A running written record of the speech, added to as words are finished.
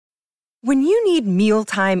When you need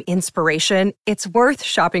mealtime inspiration, it's worth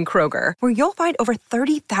shopping Kroger, where you'll find over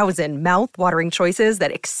 30,000 mouth-watering choices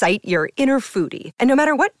that excite your inner foodie. And no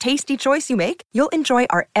matter what tasty choice you make, you'll enjoy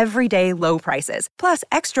our everyday low prices, plus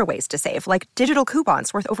extra ways to save, like digital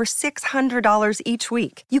coupons worth over $600 each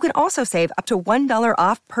week. You can also save up to $1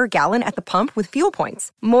 off per gallon at the pump with fuel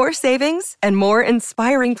points. More savings and more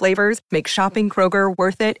inspiring flavors make shopping Kroger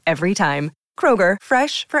worth it every time. Kroger,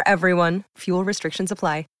 fresh for everyone. Fuel restrictions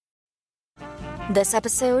apply. This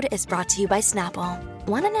episode is brought to you by Snapple.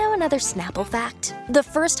 Want to know another Snapple fact? The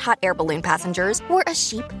first hot air balloon passengers were a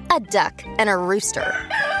sheep, a duck, and a rooster.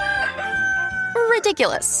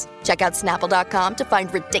 Ridiculous. Check out Snapple.com to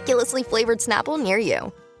find ridiculously flavored Snapple near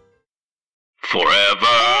you. Forever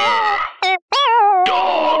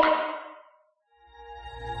Dog.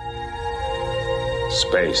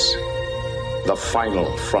 Space, the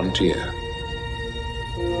final frontier.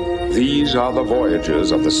 These are the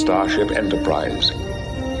voyages of the Starship Enterprise.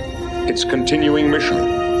 Its continuing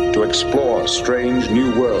mission to explore strange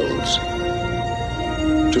new worlds,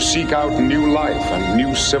 to seek out new life and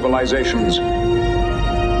new civilizations,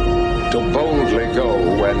 to boldly go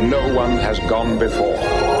where no one has gone before.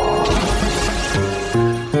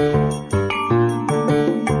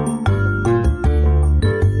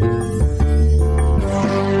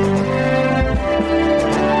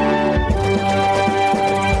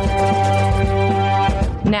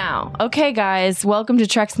 Okay, guys, welcome to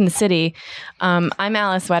Treks in the City. I'm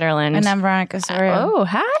Alice Wetterland. And I'm Veronica Soria. Oh,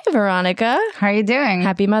 hi, Veronica. How are you doing?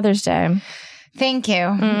 Happy Mother's Day. Thank you.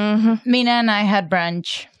 Mm-hmm. Mina and I had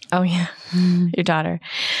brunch. Oh, yeah. Your daughter.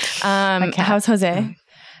 How's Jose?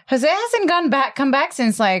 Jose hasn't come back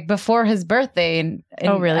since like before his birthday.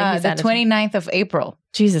 Oh, really? The 29th of April.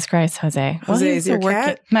 Jesus Christ, Jose. Jose is your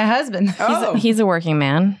cat? My husband. Oh. He's a working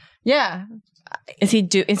man. Yeah. Is he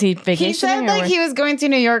vacationing? He said like he was going to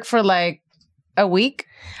New York for like a week.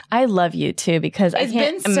 I love you too, because I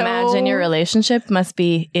can't imagine your relationship must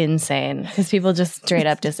be insane, because people just straight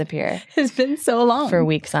up disappear. It's been so long. For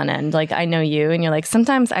weeks on end. Like, I know you, and you're like,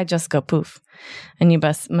 sometimes I just go poof. And you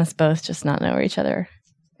must both just not know where each other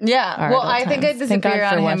Yeah. Well, I think I disappear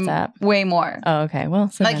on him WhatsApp. Way more. Oh, okay. Well,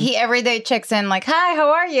 so like he every day checks in like, hi, how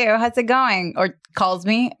are you? How's it going? Or calls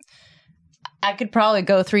me. I could probably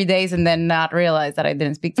go 3 days and then not realize that I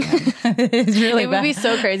didn't speak to him. It's really bad. It would be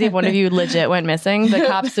so crazy if one of you legit went missing. The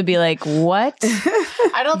cops would be like, what?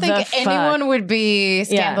 I don't think anyone would be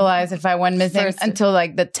scandalized if I went missing until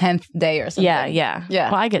like the 10th day or something. Yeah.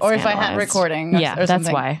 Well, I get or if I had recording. Yeah, or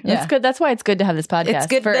that's why. Yeah. That's good. That's why it's good to have this podcast. It's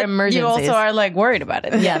good for emergencies. You also are like worried about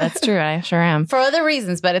it. Yeah, that's true. I sure am. For other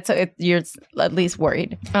reasons, but you're at least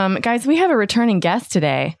worried. Guys, we have a returning guest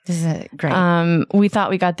today. This is great. We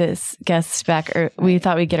thought we got this guest back. We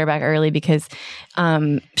thought we'd get her back early because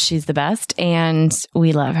she's the best and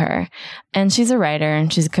we love her. And she's a writer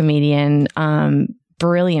and she's a comedian,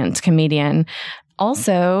 brilliant comedian.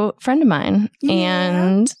 Also, friend of mine. Yeah.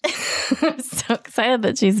 And I'm so excited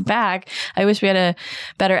that she's back. I wish we had a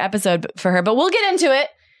better episode for her, but we'll get into it.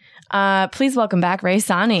 Please welcome back Ray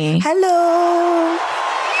Sani. Hello.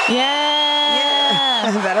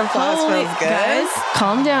 Yeah. That applause feels good. Guys,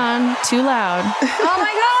 calm down. Too loud. Oh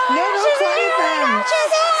my God. No, don't quiet them.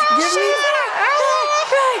 Give me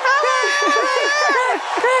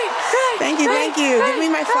Thank you. Give me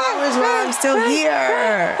my flowers while I'm still here.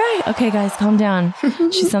 Right. Okay, guys, calm down.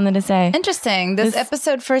 She's something to say. Interesting. This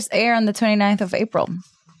episode first aired on the 29th of April.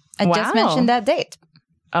 I just mentioned that date.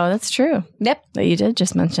 Oh, that's true. Yep. But you did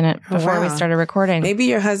just mention it before we started recording. Maybe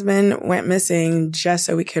your husband went missing just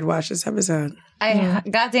so we could watch this episode. I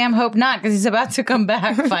goddamn hope not, because he's about to come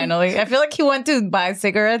back finally. I feel like he went to buy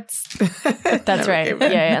cigarettes. That's right.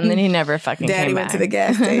 Yeah, and then he never fucking Daddy came went back. to the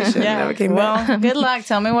gas station. Never came back. Well, good luck.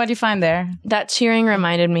 Tell me what you find there. That cheering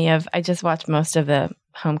reminded me of, I just watched most of the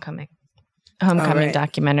Homecoming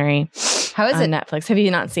documentary. How is it? On Netflix. Have you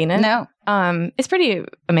not seen it? No. It's pretty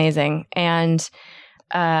amazing. And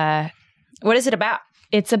what is it about?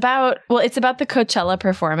 It's about the Coachella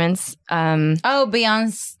performance.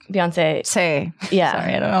 Beyonce. Yeah.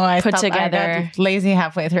 Sorry, I don't know why I put stopped. together. I got lazy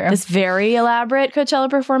halfway through. This very elaborate Coachella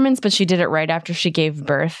performance, but she did it right after she gave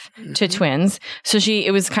birth to twins. So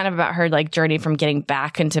it was kind of about her like journey from getting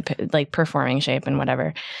back into like performing shape and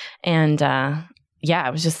whatever. And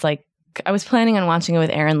it was just like, I was planning on watching it with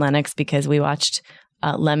Aaron Lennox because we watched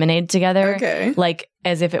Lemonade together. Okay. Like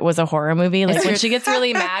as if it was a horror movie. Like when she gets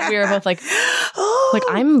really mad, we were both like,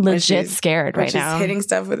 I'm legit scared right now. She's hitting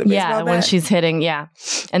stuff with a baseball bat. When she's hitting,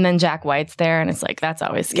 and then Jack White's there, and it's like that's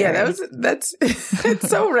always scary. Yeah, that's it's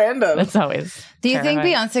so random. That's always. Do you think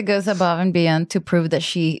Beyonce goes above and beyond to prove that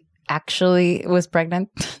she actually was pregnant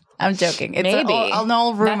I'm joking. It's Maybe. an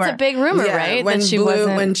old rumor. That's a big rumor, Yeah, right? When That she Blue,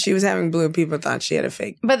 wasn't. when she was having Blue, people thought she had a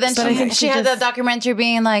fake. But then But I think she she had just- that documentary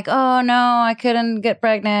being like, oh no, I couldn't get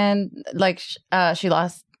pregnant. Like she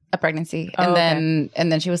lost a pregnancy, Oh, and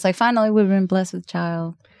then she was like, finally, we've been blessed with a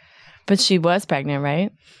child. But she was pregnant,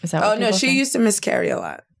 right? Is that? Oh what no, people she say? used to miscarry a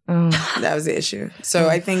lot. Oh. That was the issue. So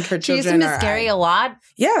I think her She used children to miscarry a lot.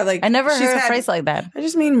 Yeah, like I never she's heard a had- phrase like that. I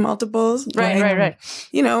just mean multiples. Right, Like, right.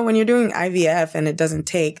 You know, when you're doing IVF and it doesn't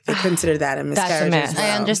take, they consider that a That's miscarriage. a miss. as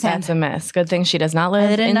well. I understand. That's a miss. Good thing she does not live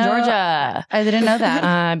didn't in know- Georgia. I didn't know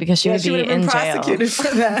that. Because she Yeah, would she be would have been in jail. prosecuted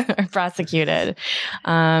for that. Or prosecuted.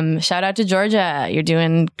 Shout out to Georgia. You're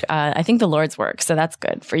doing, I think, the Lord's work. So that's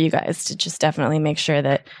good for you guys to just definitely make sure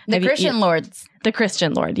that The Christian lords. the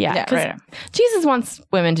Christian Lord, yeah. Yeah, 'Cause right. Jesus wants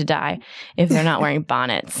women to die if they're not wearing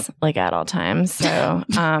bonnets like at all times. So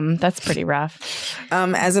that's pretty rough.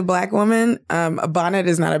 As a black woman, a bonnet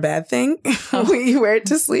is not a bad thing. We wear it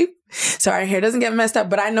to sleep. So our hair doesn't get messed up,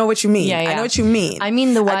 but I know what you mean. Yeah, yeah. I know what you mean. I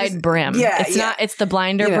mean the wide just- brim. yeah, it's yeah. not. It's the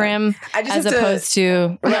blinder You know, brim I just as have to- opposed to.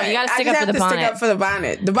 No, Right. you got to I stick just up for have the to bonnet. Stick up for the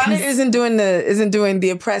bonnet. The bonnet isn't doing the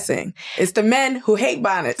oppressing. It's the men who hate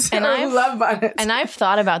bonnets And or who I've- love bonnets. And I've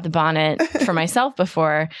thought about the bonnet for myself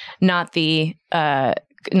before, not the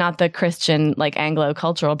Christian like Anglo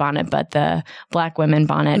cultural bonnet, but the black women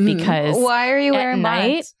bonnet because Why are you at wearing night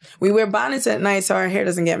bonnets? We wear bonnets at night so our hair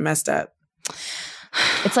doesn't get messed up.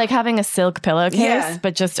 it's like having a silk pillowcase, Yeah.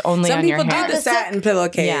 but just only Some on your people hair. do the satin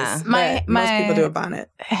pillowcase. Yeah. but most people do a bonnet.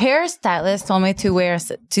 Hairstylist told me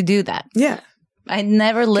to do that. Yeah. I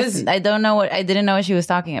never listened. I didn't know what she was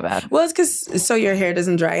talking about. Well, it's because so your hair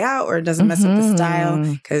doesn't dry out or it doesn't mess up the style.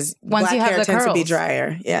 Because Once black you have hair the tends to be curls.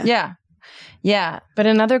 drier. Yeah. Yeah. Yeah. But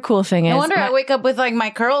another cool thing is, No wonder I wake up with like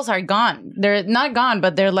my curls are gone. They're not gone,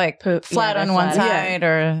 but they're like flat they're on one flat. side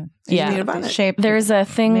or You need a bonnet. shape. there's a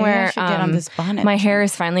thing Maybe I where should get on this bonnet. my hair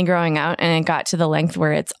is finally growing out and it got to the length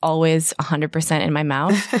where it's always 100% in my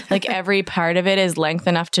mouth. Like every part of it is length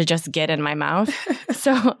enough to just get in my mouth.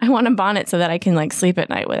 So I want a bonnet so that I can like sleep at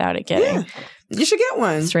night without it getting You should get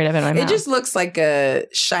one. straight up in my mouth. It just looks like a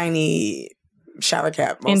shiny shower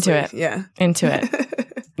cap. Mostly. Into it. Yeah. Into it.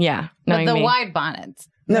 Yeah. but knowing the me. wide bonnets.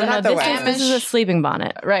 No, not the this, white. this is a sleeping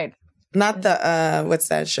bonnet, Right. Not the what's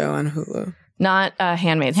that show on Hulu? not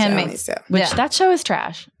Handmaid's Tale. Handmaid's Tale. Which Yeah. that show is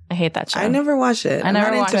trash. I hate that show. I never watched it. I never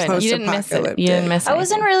I'm not watched into it. You didn't miss it. post-apocalyptic. You didn't miss it. I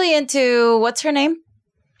wasn't really into what's her name?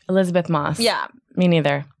 Elizabeth Moss. Yeah. Me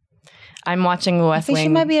neither. I'm watching The I West think Wing. she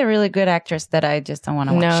might be a really good actress that I just don't want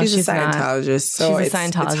to watch. No, She's a not. Scientologist, so She's a it's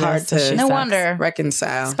Scientologist, hard so to she No sucks. wonder.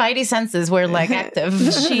 reconcile. Spidey senses were like active.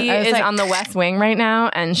 She I was is like, on the West Wing right now,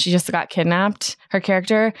 and she just got kidnapped. Her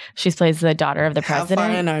character, she plays the daughter of the How president.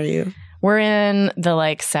 far in are you? We're in the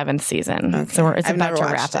like 7th season, Okay. so it's I've about never to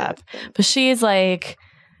wrap watched up. it. But she's like,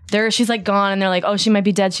 she's like gone, and they're like, oh, she might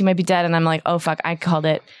be dead. She might be dead, and I'm like, oh fuck, I called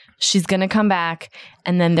it. She's gonna come back,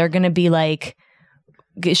 and then they're gonna be like,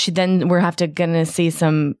 we're gonna see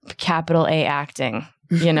some capital A acting.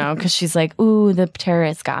 You know, because she's like, ooh, the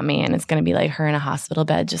terrorist got me. And it's going to be like her in a hospital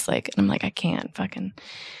bed, just like, and I'm like, I can't fucking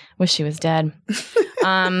wish she was dead.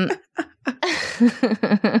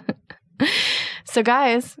 So,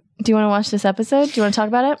 guys, do you want to watch this episode? Do you want to talk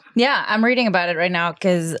about it? yeah, I'm reading about it right now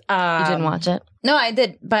because You didn't watch it. No, I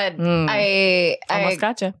did, but I Almost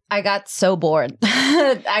gotcha. I got so bored.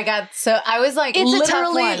 I was like It's a tough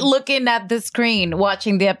literally one. looking at the screen,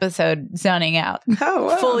 watching the episode, zoning out, Oh,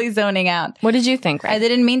 wow. fully zoning out. What did you think, I Red?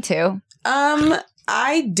 didn't mean to,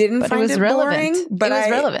 I didn't but it find was it relevant. boring, but it was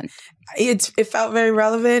relevant. It felt very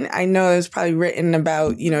relevant. I know it was probably written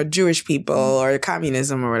about, Jewish people or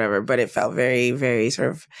communism or whatever, but it felt very, very sort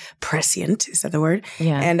of prescient. Is that the word?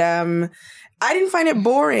 Yeah. And I didn't find it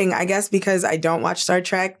boring, I guess, because I don't watch Star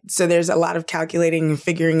Trek. So there's a lot of calculating and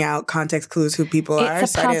figuring out context clues who people It's are. a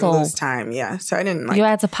So I didn't puzzle. lose time. Yeah. So I didn't You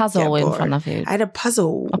had a puzzle get in bored. front of you. I had a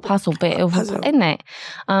puzzle. A puzzle bit, puzzle. isn't it?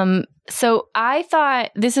 So I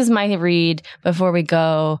thought, this is my read before we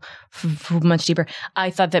go much deeper. I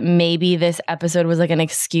thought that maybe this episode was like an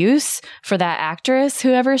excuse for that actress,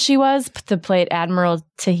 whoever she was, to play Admiral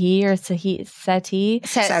Seti,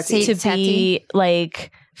 to be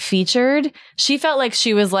like featured. She felt like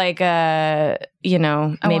she was like a, maybe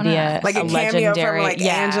a Like a cameo legendary, from like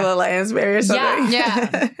Angela Lansbury or something. Yeah,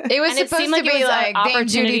 it was and it supposed seemed like to it be was like an Dame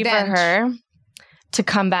opportunity Judi for Dench. her to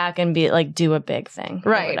come back and be like do a big thing,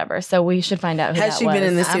 or Right. whatever. So we should find out who Has that she was. been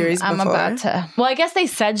in the series I'm before? about to. Well, I guess they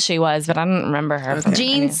said she was, but I don't remember her. Okay.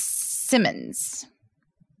 Gene Simmons.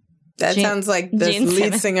 That sounds like the Gene lead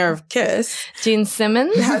Simmons. singer of Kiss. Gene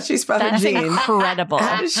Simmons. How'd she spell her That's Gene? incredible.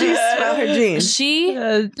 How did she spell her Gene? She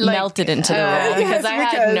melted into the role because Yes, I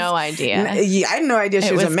had no idea. Yeah, I had no idea she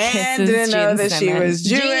It was a was man. Kiss's Didn't know Gene that she Simmons. was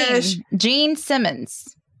Jewish. Gene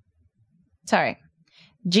Simmons. Sorry.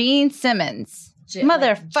 Gene Simmons.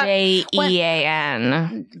 Motherfucker.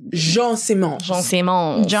 Jean. Jean Simon. Jean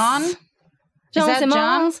Simons. John? Is Jean that Simons?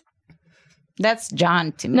 John? That's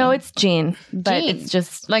John to me. No, it's Jean, but Jean. it's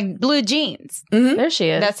just like blue jeans. there she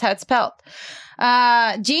is. That's how it's spelled.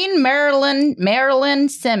 Jean Marilyn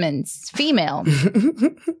Simmons, female.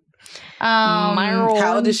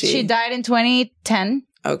 How old is she? She died in 2010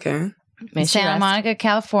 Okay. May in she Santa rest. Monica,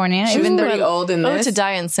 California. She was Even though pretty old in Oh, this. to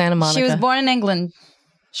die in Santa Monica. she was born in England.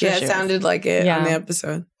 Yeah, she it was. sounded like it Yeah. on the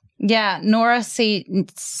episode. Yeah, Nora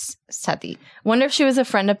Sati. Wonder if she was a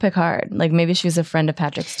friend of Picard. Like maybe she was a friend of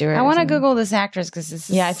Patrick Stewart. I or want to something. Google this actress because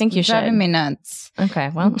this is Yeah, I think you driving should. me nuts.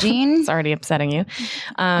 Okay, well, Jean? it's already upsetting you.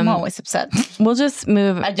 I'm always upset. We'll just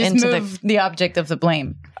move. I just into move the object of the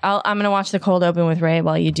blame. I'm going to watch the cold open with Ray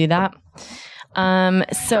while you do that.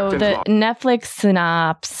 So the Netflix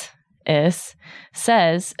synopsis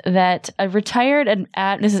says that a retired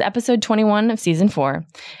this is episode 21 of season 4.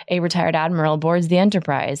 A retired admiral boards the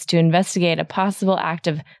Enterprise to investigate a possible act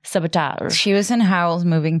of sabotage. She was in Howl's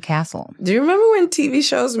Moving Castle. Do you remember when TV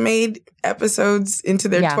shows made episodes into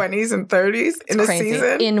their Yeah. 20s and 30s in a Crazy.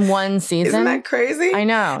 season? In one season. Isn't that crazy? I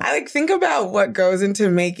know. I like think about what goes into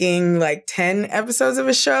making like 10 episodes of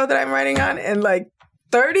a show that I'm writing on and like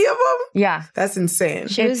 30 of them. Yeah. That's insane.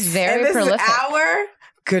 She was very and this prolific. is an hour.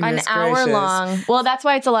 Goodness An hour gracious. long. Well, that's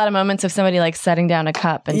why it's a lot of moments of somebody like setting down a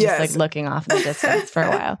cup and Yes. just like looking off in the distance for a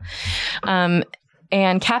while.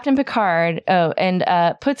 And Captain Picard,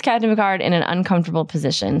 puts Captain Picard in an uncomfortable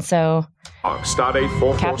position. So Stardate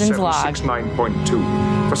Captain's log.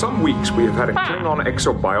 44769.2. For some weeks, we have had a Klingon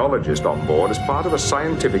exobiologist on board as part of a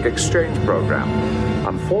scientific exchange program.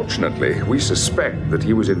 Unfortunately, we suspect that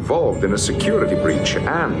he was involved in a security breach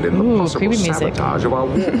and in the possible creepy music. sabotage of our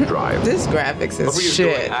warp drive. This graphics is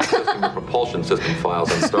shit. Accessing the propulsion system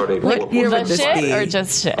files on Stardate What year would the this shit be? or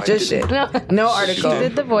just shit? Just shit. No article. She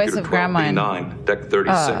did the voice of Grandma in Deck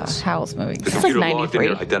 36. Howl's Moving The Castle. like computer logged in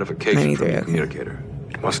your 93. identification 93, from the okay. communicator.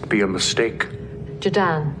 It must be a mistake.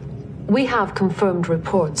 Jadan, we have confirmed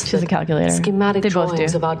reports She's a calculator. schematic They both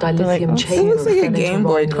drawings do. of our They're like, dilithium "Oh, chamber. It looks like a fell into Game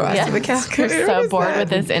Boy wrong cross hands." of a calculator. They're What so is bored that? with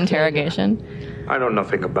this interrogation. I know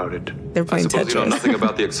nothing about it. They're I playing suppose you know Tetris. nothing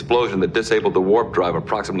about the explosion that disabled the warp drive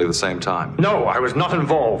approximately the same time. No, I was not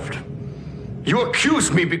involved. You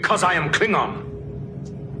accuse me because I am Klingon.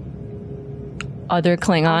 Other Our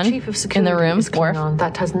Klingon chief of in security the room. is Worf. Klingon.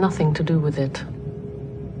 That has nothing to do with it.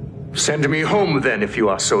 Send me home then if you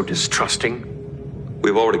are so distrusting.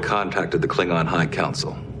 We've already contacted the Klingon High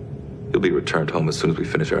Council. You'll be returned home as soon as we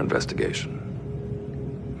finish our investigation.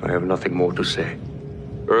 I have nothing more to say.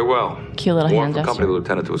 Very well. Cute little Warren hand for gesture. company the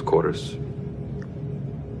lieutenant to his quarters.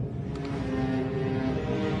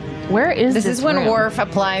 Where is This is when room? Worf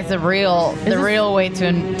applies the real way to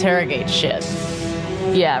interrogate shit.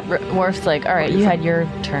 Yeah, Worf's like, all right, you had your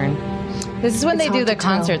turn. This is when It's they do hard the to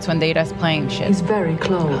tell. concerts when they just playing shit. He's very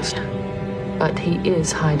closed, but he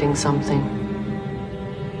is hiding something.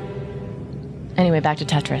 Anyway, back to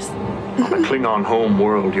Tetris. On the Klingon home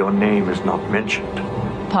world, your name is not mentioned.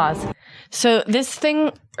 Pause. So this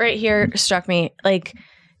thing right here struck me. Like,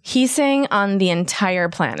 he's saying on the entire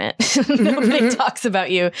planet, nobody talks about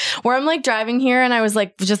you. Where I'm like driving here and I was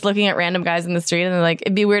like just looking at random guys in the street and they're like,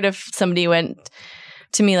 it'd be weird if somebody went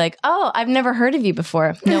to me like, oh, I've never heard of you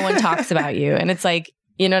before. No one talks about you. And it's like,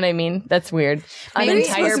 you know what I mean? That's weird. On the Maybe he's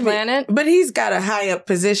entire supposed to be- planet. but he's got a high up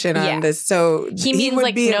position Yeah. on this, so He means would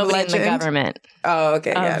like be a nobody in the legend. government. Oh,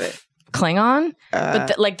 okay, got of it. Klingon.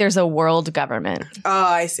 But like there's a world government. Oh,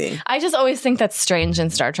 I see. I just always think that's strange in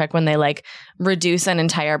Star Trek when they like reduce an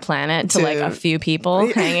entire planet to like a few people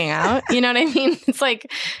hanging out. You know what I mean? It's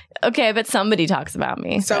like, okay, but somebody talks about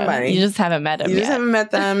me. So Somebody. you just haven't met them You yet. just haven't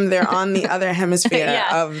met them. They're on the other hemisphere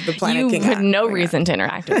Yeah. of the planet. You King had no Oh my reason to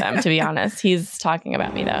interact with them, to be honest. He's talking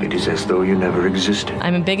about me though. It is as though you never existed.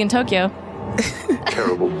 I'm big in Tokyo.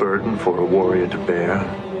 Terrible burden for a warrior to bear.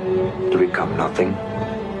 To become nothing.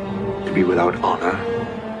 To be without honor.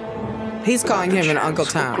 God. He's calling him an Uncle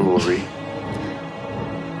chance for Tom. Glory.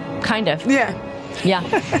 Kind of. Yeah. Yeah.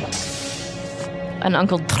 An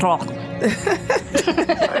Uncle Troll. I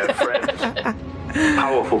have friends.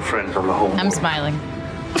 Powerful friends on the home I'm world. smiling.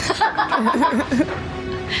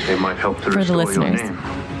 They might help to For the restore your listeners. name.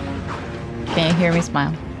 Can you hear me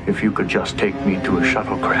smile? If you could just take me to a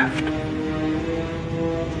shuttlecraft.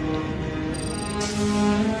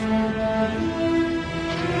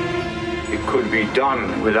 could be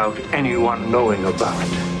done without anyone knowing about it.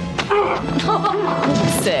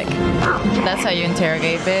 Sick. That's how you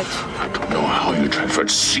interrogate, bitch. I don't know how you transferred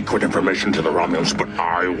secret information to the Romulans, but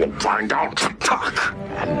I will find out.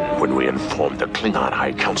 And when we inform the Klingon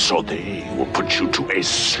High Council, they will put you to a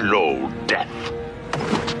slow death.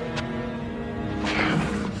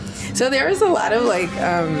 So there was a lot of like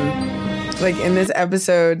in this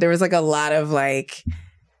episode, there was like a lot of like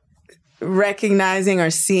recognizing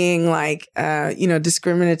or seeing like,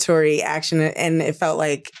 discriminatory action. And it felt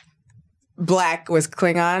like Black was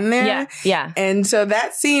Klingon there. Yeah, yeah. And so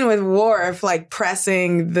that scene with Worf like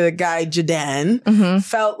pressing the guy Jadan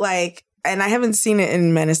felt like, and I haven't seen it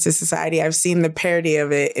in Menace to Society. I've seen the parody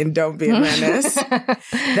of it in Don't Be a Menace.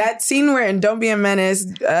 That scene where in Don't Be a Menace,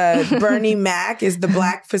 Bernie Mac is the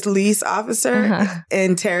Black police officer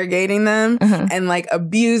interrogating them and like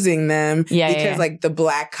abusing them because like the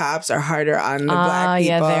Black cops are harder on the Black people.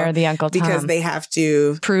 Yeah, they're the Uncle Tom. Because they have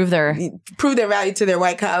to prove their value to their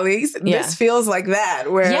white colleagues. Yeah. This feels like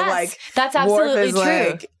that, where like that's absolutely Worf is true.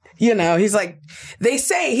 like, he's like, they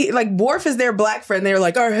say Worf is their Black friend. They're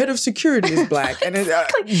like, our head of security is Black. And it's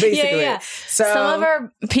basically. Yeah. So some of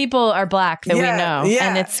our people are Black that we know. Yeah.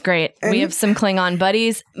 And it's great. And we have some Klingon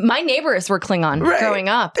buddies. My neighbors were Klingon growing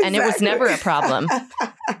up. And it was never a problem.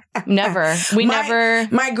 Never.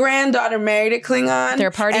 My granddaughter married a Klingon.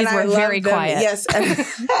 Their parties were very quiet. Yes. And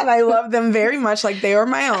I love them very much like they were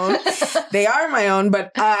my own. They are my own,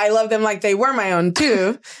 but I love them like they were my own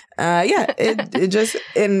too. It just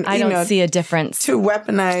I don't see a difference. To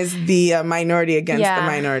weaponize the minority against the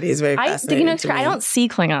minority is very fascinating. I don't see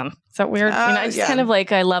Klingon. Is that weird? I just kind of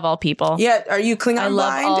like, I love all people. Yeah. Are you Klingon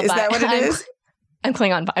blind? Is that what it is? I'm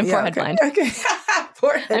Klingon. I'm forehead blind. Okay.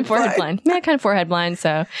 I'm forehead blind. Yeah, kind of forehead blind.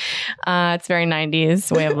 So it's very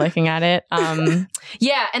 90s way of looking at it.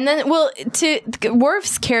 Yeah. And then,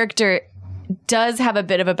 Worf's character does have a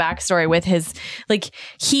bit of a backstory with his, like,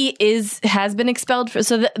 he has been expelled.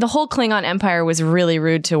 So the whole Klingon Empire was really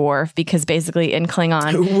rude to Worf because basically in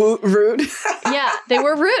Klingon. Rude? Yeah, they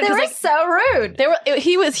were rude. They were so rude.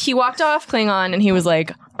 He walked off Klingon and he was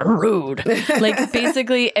like, rude. Like,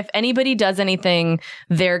 basically, if anybody does anything,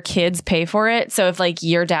 their kids pay for it. So if like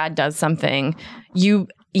your dad does something, you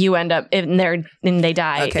end up and they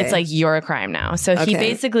die. Okay. It's like you're a crime now. So he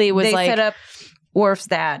basically was they like set up Worf's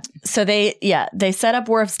dad. So they set up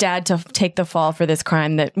Worf's dad to take the fall for this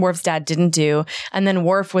crime that Worf's dad didn't do. And then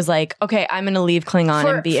Worf was like, okay, I'm going to leave Klingon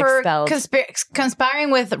and be expelled.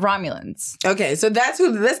 Conspiring with Romulans. Okay, so that's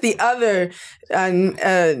the other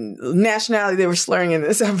nationality they were slurring in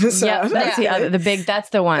this episode. Yeah, that's that's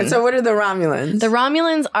the one. And so what are the Romulans? The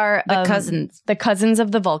Romulans are the cousins. The cousins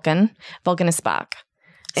of the Vulcan. Vulcan is Spock.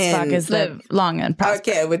 Spock is live long and prosper.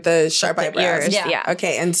 Okay, with the sharp eyebrows. Yeah.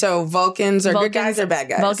 Okay, and so Vulcans are good guys or bad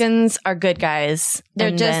guys? Vulcans are good guys.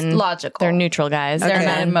 They're just logical. They're neutral guys. They're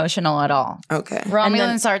not emotional at all. Okay.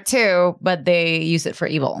 Romulans are too, but they use it for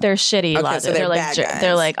evil. They're shitty. Okay, so they're bad guys.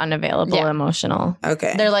 They're like unavailable, emotional.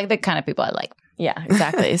 Okay. They're like the kind of people I like. Yeah,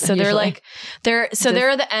 exactly. So they're like they're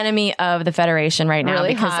the enemy of the Federation right now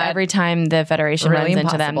because every time the Federation runs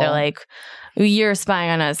into them, they're like, you're spying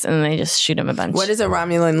on us, and they just shoot him a bunch. What does a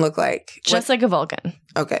Romulan look like? Just like a Vulcan.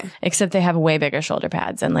 Okay. Except they have way bigger shoulder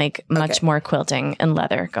pads and like much more quilting and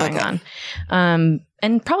leather going on.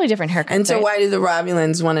 And probably different haircuts. And so why do the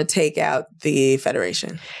Romulans want to take out the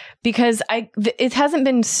Federation? Because it hasn't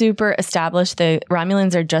been super established. The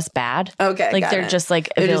Romulans are just bad. Okay, like they're just like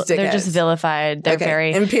they're just vilified. They're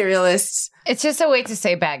very imperialists. It's just a way to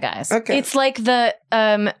say bad guys. Okay, it's like the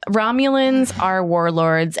Romulans are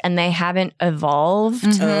warlords and they haven't evolved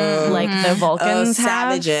like the Vulcans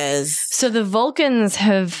have. Savages. So the Vulcans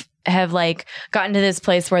have like gotten to this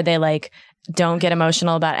place where they like don't get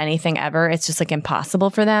emotional about anything ever. It's just like impossible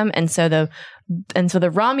for them. And so the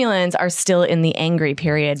Romulans are still in the angry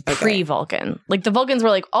period pre-Vulcan. Like the Vulcans were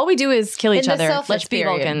like, all we do is kill each other. Let's be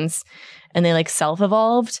Vulcans. And they like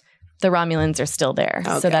self-evolved. The Romulans are still there.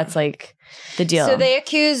 Okay. So that's like the deal. So they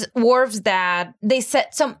accuse Worf's dad. They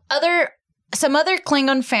set some other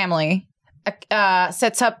Klingon family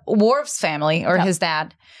sets up Worf's family or his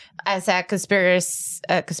dad as a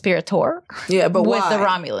conspirator. Yeah, but with why? the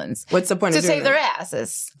Romulans. What's the point to of doing save their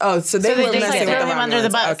asses? Oh, so they were messing with throw them under the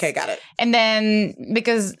bus. Okay, got it. And then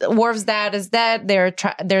because Worf's dad is dead, they're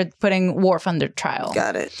putting Worf under trial.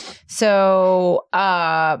 Got it. So,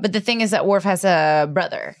 but the thing is that Worf has a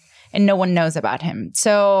brother. And no one knows about him.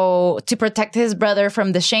 So to protect his brother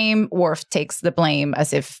from the shame, Worf takes the blame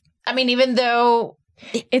as if, I mean, even though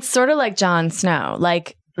it's sort of like Jon Snow.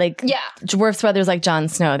 Like like Worf's brother's like Jon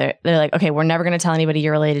Snow. They're like, okay, we're never going to tell anybody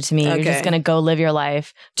you're related to me. You're just going to go live your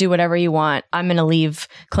life, do whatever you want. I'm going to leave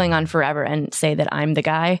Klingon forever and say that I'm the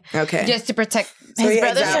guy. Okay. Just to protect his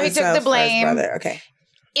brother. So he took the blame. Okay.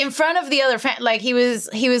 In front of the other like he was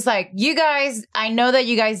like, you guys, I know that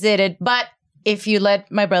you guys did it, but if you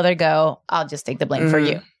let my brother go, I'll just take the blame for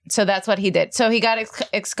you. So that's what he did. So he got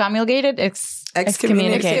excommunicated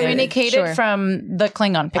Sure. from the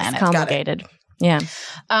Klingon planet. Excommunicated. Yeah.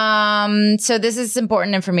 So this is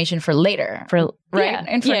important information for later. Right? Yeah.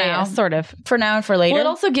 And for now. Yeah, sort of. For now and for later. Well, it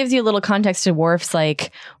also gives you a little context to Worf's,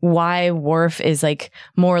 like, why Worf is, like,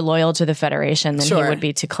 more loyal to the Federation than he would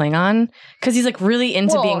be to Klingon. Because he's, like, really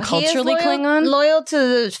into being culturally Klingon. Loyal to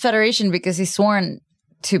the Federation because he's sworn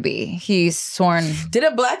to be. He's sworn. Did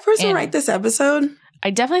a black person write this episode? I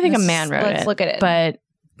definitely think a man wrote it. Let's look at it. But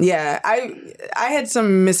yeah, I had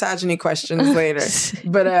some misogyny questions later,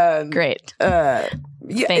 but great. Yeah,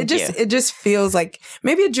 it just feels like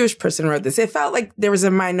maybe a Jewish person wrote this. It felt like there was a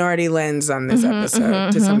minority lens on this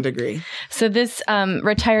episode to some degree. So this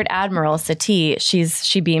retired Admiral Sati,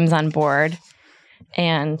 she beams on board,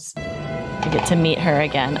 and we get to meet her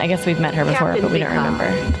again. I guess we've met her before, but we don't remember.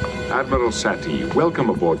 Admiral Sati, welcome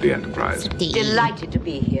aboard the Enterprise. Delighted to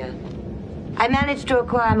be here. I managed to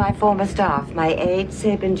acquire my former staff, my aide,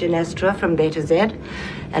 Sabin Genestra from Beta Z,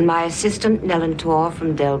 and my assistant, Nelantor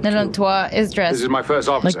from Delta. Nelantor is dressed. This is my first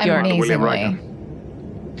officer, Commander William Riker.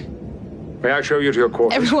 May I show you to your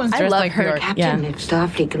quarters? Everyone's dressed like her. Captain, if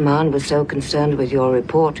Starfleet Command was so concerned with your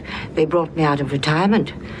report, they brought me out of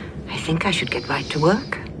retirement. I think I should get right to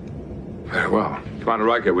work. Very well. Commander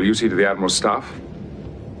Riker, will you see to the Admiral's staff?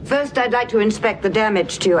 First, I'd like to inspect the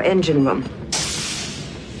damage to your engine room.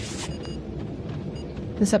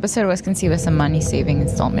 This episode was conceived as a money-saving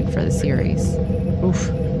installment for the series. Oof.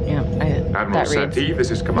 Yeah. Admiral Sati,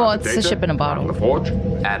 this is Commander Well, it's a ship in a bottle. LaForge.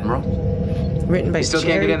 Admiral? Written by You still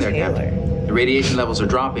Jerry can't get in there, Taylor. Captain. The radiation levels are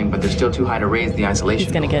dropping, but they're still too high to raise the isolation.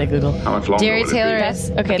 He's going to get a Google. How much longer Jerry will it Taylor be? is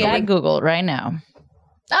getting Googled right now.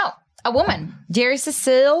 Oh, a woman. Jerry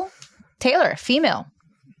Cecile Taylor, female.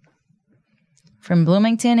 From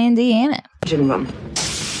Bloomington, Indiana. Engine room.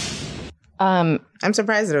 I'm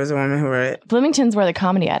surprised there was a woman who wrote it. Bloomington's where the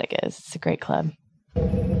Comedy Attic is. It's a great club.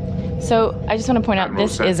 So I just want to point out,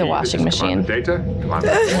 this is a washing machine. I don't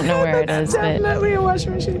know where it is, but Definitely a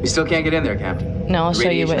washing machine. You still can't get in there, Captain. no, I'll The show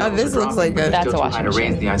you radiation what. levels this are looks dropping, like but That's they're a still too high washing to raise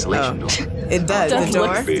machine. the isolation door. It does. Does The door?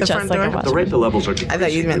 look The just front like a door? washing The rate levels are I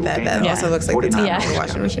thought you meant that. That also looks like the top Yeah. of a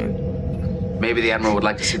washing machine. Maybe the Admiral would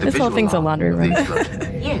like to see the This whole visual thing's a log laundry of the room.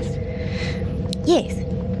 explosion. Yes. Yes.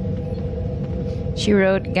 She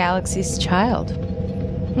wrote Galaxy's Child.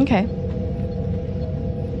 Okay.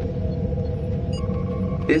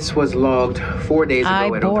 This was logged 4 days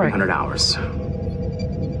ago at Borg. 0300 hours.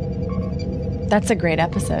 That's a great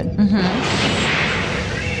episode.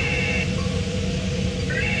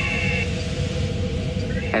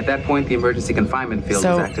 At that point, the emergency confinement field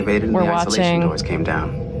So, was activated and we're the isolation watching- doors came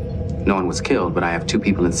down. No one was killed, but I have 2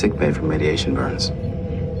 people in sickbay from radiation burns.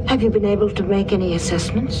 Have you been able to make any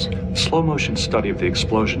assessments? Slow motion study of the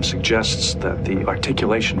explosion suggests that the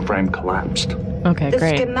articulation frame collapsed. Okay, The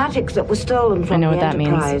great. schematics that were stolen from know the what that means.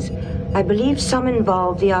 Enterprise, I believe some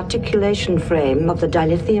involve the articulation frame of the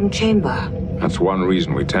dilithium chamber. That's one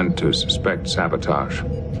reason we tend to suspect sabotage.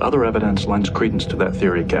 Other evidence lends credence to that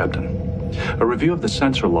theory, Captain. A review of the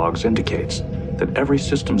sensor logs indicates that every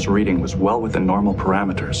system's reading was well within normal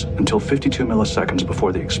parameters until 52 milliseconds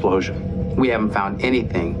before the explosion. We haven't found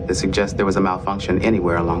anything that suggests there was a malfunction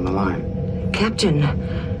anywhere along the line. Captain,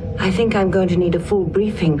 I think I'm going to need a full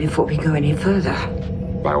briefing before we go any further.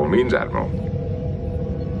 By all means, Admiral.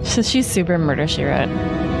 So she's super Murder, She Wrote.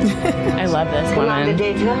 I love this Commander woman.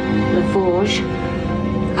 Data, LaForge,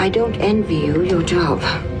 I don't envy you your job.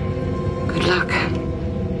 Good luck.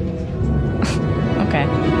 Okay.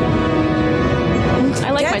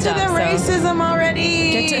 I like Get my to job. the so. racism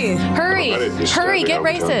already. Hurry! Hurry, get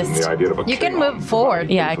racist. You can move forward.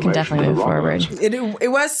 Yeah, I can definitely move forward.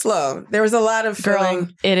 It was slow. There was a lot of Girl,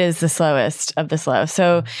 filling. it is the slowest of the slow.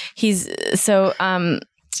 So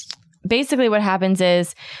basically what happens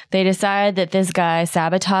is they decide that this guy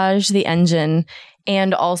sabotaged the engine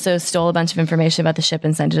and also stole a bunch of information about the ship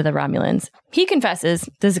and sent it to the Romulans. He confesses,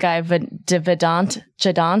 this guy, Jadant.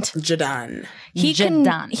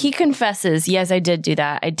 He confesses, yes, I did do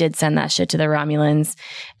that. I did send that shit to the Romulans.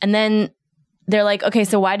 And then they're like, okay,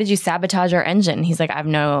 so why did you sabotage our engine? He's like, I have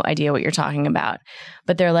no idea what you're talking about.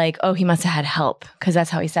 But they're like, oh, he must have had help because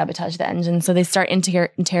that's how he sabotaged the engine. So they start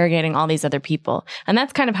interrogating all these other people. And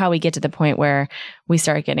that's kind of how we get to the point where we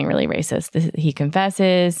start getting really racist. He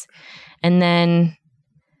confesses. And then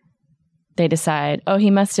they decide, oh, he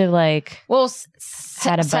must have like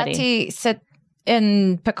had a buddy. Sati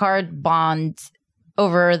and Picard bond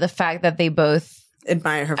over the fact that they both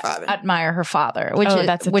admire her father, which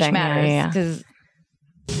that's a which thing. matters because.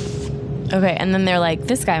 Okay, and then they're like,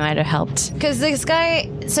 this guy might have helped. Because this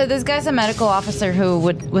guy's a medical officer who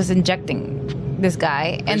was injecting this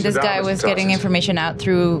guy, and this guy was getting information out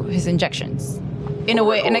through his injections. In a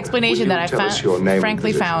way, an explanation that I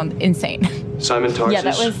frankly found insane. Simon Tarsus, Yeah,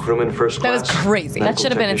 that was- crewman first That was class. crazy. That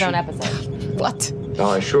should have been its own episode. What?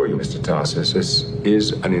 Now, I assure you, Mr. Tarsus, this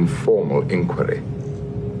is an informal inquiry.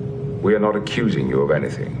 We are not accusing you of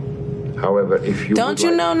anything. However, if you Don't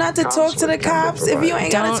you know not to talk to the cops if you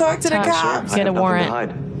ain't got to talk to the cops? Get a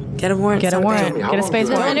warrant. Get a warrant. Get a warrant. Get a space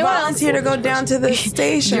warrant. Don't volunteer to go down to the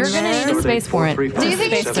station. You're going to need a space warrant. Do you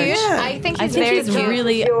think he's cute? I think he's very cute.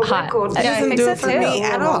 really hot. That doesn't do it for me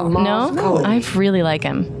at all. No? I really like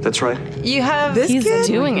him. That's right. You have He's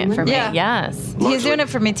doing it for me. Yeah. Yes. He's doing it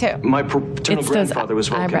for me too. My paternal It's those grandfather was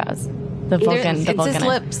Vulcan. eyebrows. The Vulcan. It's his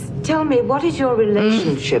lips. Tell me, what is your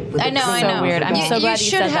relationship with I know. So weird. I'm so glad you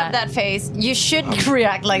you should said have that face. You should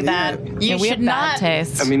react like that. You we should have bad not.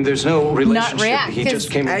 taste. I mean, there's no relationship. react, He just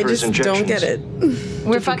 'cause came in I for his just injections. don't get it.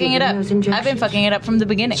 We're fucking it up. I've been fucking it up from the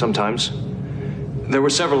beginning. Sometimes. There were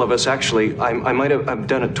several of us, actually. I might have I've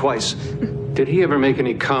done it twice. Did he ever make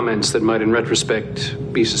any comments that might, in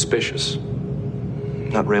retrospect, be suspicious?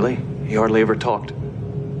 Not really. He hardly ever talked.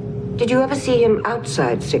 Did you ever see him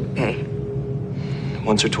outside sickbay?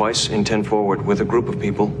 Once or twice in 10 Forward with a group of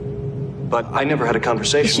people. But I never had a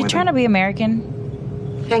conversation Is she with trying him. to be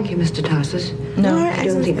American? Thank you, Mr. Tarsus. No. I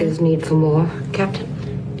don't think there's need for more,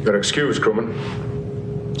 Captain. Your excuse,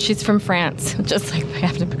 crewman. She's from France, just like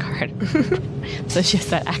Captain Picard. So she has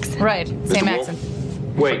that accent. Right. Same Wolf? accent.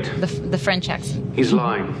 Wait. The French accent. He's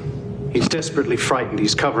lying. He's desperately frightened.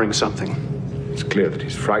 He's covering something. It's clear that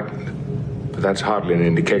he's frightened, but that's hardly an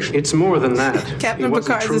indication. It's more than that. Captain He wasn't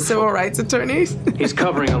Picard's a truthful. civil rights attorney. He's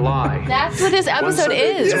covering a lie. That's what this episode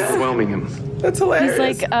is. Overwhelming him. That's hilarious.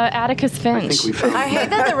 He's like Atticus Finch. I think we found I hate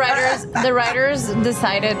that the writers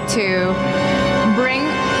decided to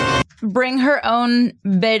bring her own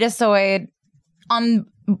Betazoid onto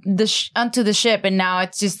the ship, and now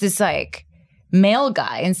it's just this like male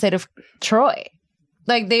guy instead of Troy.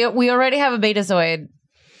 Like we already have a Betazoid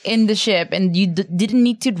in the ship, and you didn't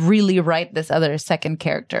need to really write this other second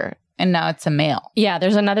character, and now it's a male. Yeah,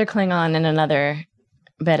 there's another Klingon and another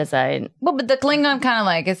Betazoid. Well, but the Klingon kind of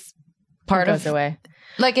like is part It goes of away.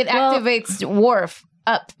 Like it activates Worf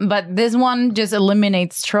up, but this one just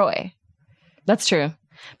eliminates Troy. That's true.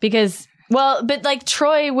 Because, well, but like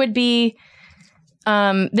Troy would be,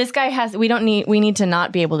 this guy we need to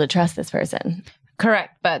not be able to trust this person.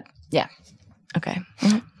 Correct, but yeah. Okay.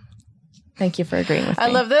 Thank you for agreeing with me. I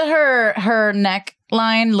love that her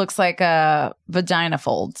neckline looks like a vagina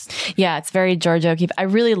folds. Yeah, it's very George O'Keeffe. I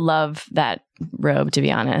really love that robe, to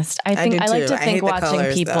be honest. I do like too. to I hate think the watching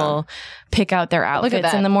colors, people though. pick out their outfits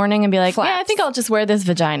that. in the morning and be like, yeah, I Flaps. think I'll just wear this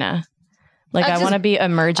vagina. Like, I want to be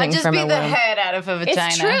emerging I just from be a the womb. head out of a vagina.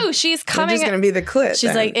 It's true. She's We're coming. just going to be the clit. She's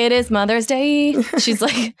then. like, it is Mother's Day. She's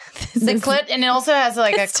like, The clit, and it also has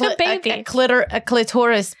like a It's a baby. a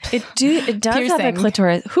clitoris. It does have a piercing.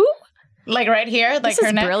 clitoris. Who? Like right here, like This her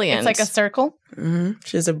is neck. brilliant. It's like a circle.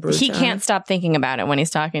 She's a brute. He can't stop thinking about it when he's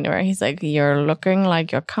talking to her. He's like, you're looking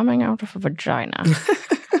like you're coming out of a vagina.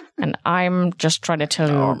 And I'm just trying to tell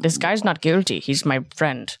you, this guy's not guilty. He's my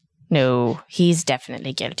friend. No, he's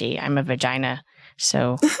definitely guilty. I'm a vagina.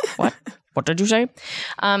 So what? What did you say?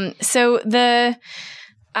 So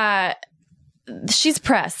she's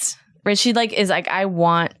pressed, right? She is like, I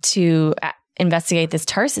want to investigate this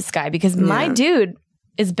Tarsus guy because my dude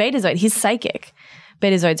is Betazoid. He's psychic.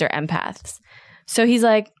 Betazoids are empaths. So he's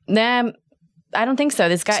like, nah, I don't think so.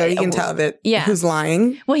 This guy. So you can tell that who's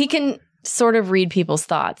lying. Well, he can sort of read people's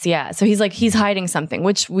thoughts. Yeah. So he's like, he's hiding something,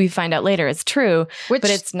 which we find out later is true, but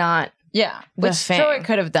it's not. Yeah. the Which thing. Troy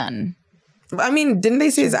could have done. I mean, didn't they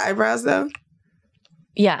see his eyebrows though?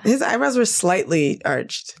 Yeah. His eyebrows were slightly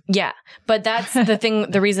arched. Yeah. But that's the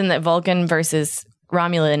thing, the reason that Vulcan versus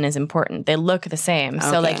Romulan is important. They look the same.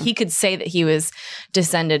 So Okay. he could say that he was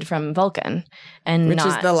descended from Vulcan and Which not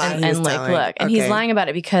is the lie and, he's and telling. look. And he's Okay. lying about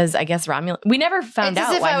it because I guess Romulan. We never found It's as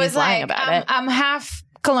out if why I was he's lying like, about it. I'm half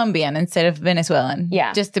Colombian instead of Venezuelan.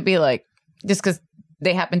 Yeah. Just to be like, just because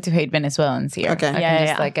they happen to hate Venezuelans here. Okay. I Yeah, can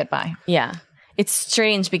yeah. just get by. Yeah. It's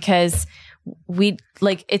strange because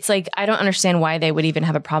it's like I don't understand why they would even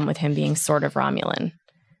have a problem with him being sort of Romulan.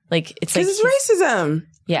 Like it's like Because it's racism.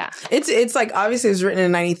 Yeah. It's like obviously it was written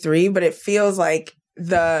in 93, but it feels like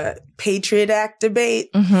the Patriot Act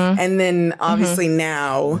debate. Mm-hmm. And then obviously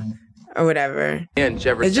now or whatever. And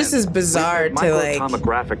Jefferson, it just is bizarre to like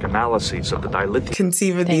microtomographic analyses of the dilithium.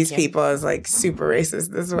 Conceive of these people as like super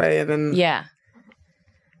racist this way, and then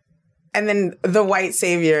and then the white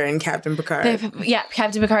savior in Captain Picard.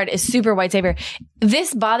 Captain Picard is super white savior.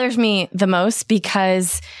 This bothers me the most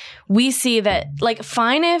because we see that, like,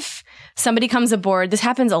 fine if somebody comes aboard. This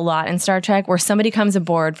happens a lot in Star Trek where somebody comes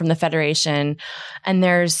aboard from the Federation and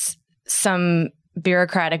there's some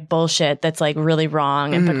bureaucratic bullshit that's like really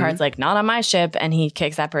wrong. And Picard's like, not on my ship. And he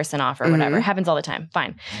kicks that person off or whatever. It happens all the time.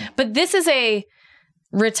 Fine. But this is a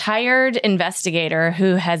retired investigator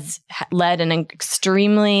who has led an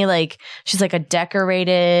extremely, like, she's like a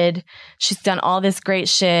decorated, she's done all this great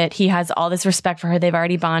shit. He has all this respect for her. They've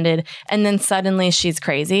already bonded. And then suddenly she's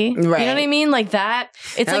crazy. Right. You know what I mean? Like that.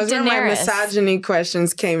 It's that like was Daenerys. Where my misogyny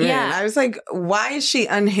questions came in. I was like, why is she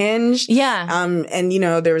unhinged? And, you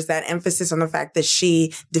know, there was that emphasis on the fact that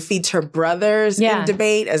she defeats her brothers in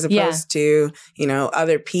debate as opposed to, you know,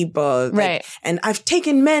 other people. Like, and I've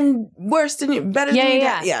taken men worse than you, better than you.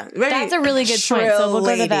 That's a really good point. So we'll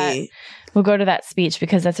go to that. We'll go to that speech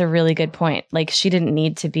because that's a really good point. Like, she didn't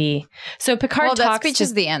need to be. So Picard talks. That speech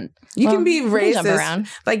is the end. You can be racist.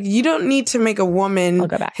 Like, you don't need to make a woman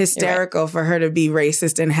hysterical for her to be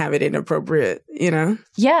racist and have it inappropriate. You know?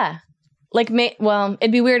 Yeah. Like,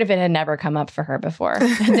 it'd be weird if it had never come up for her before.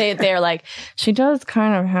 They're like, she does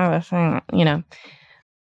kind of have a thing, you know.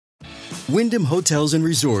 Wyndham Hotels and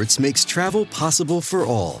Resorts makes travel possible for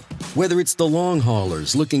all. Whether it's the long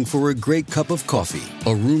haulers looking for a great cup of coffee,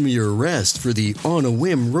 a roomier rest for the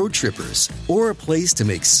on-a-whim road trippers, or a place to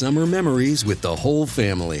make summer memories with the whole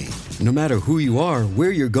family. No matter who you are,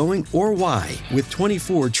 where you're going, or why, with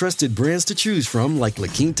 24 trusted brands to choose from like La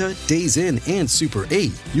Quinta, Days Inn, and Super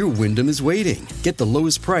 8, your Wyndham is waiting. Get the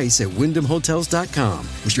lowest price at WyndhamHotels.com.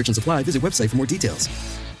 Restrictions apply. Visit website for more details.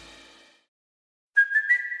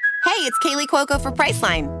 Hey, it's Kaylee Cuoco for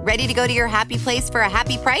Priceline. Ready to go to your happy place for a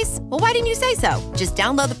happy price? Well, why didn't you say so? Just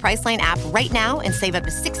download the Priceline app right now and save up to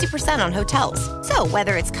 60% on hotels. So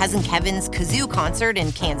whether it's Cousin Kevin's Kazoo Concert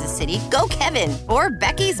in Kansas City, go Kevin, or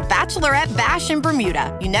Becky's Bachelorette Bash in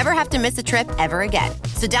Bermuda, you never have to miss a trip ever again.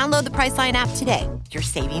 So download the Priceline app today. Your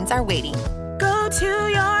savings are waiting. Go to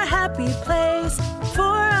your happy place for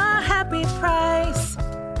a happy price.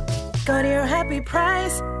 Go to your happy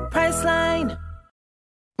price, Priceline.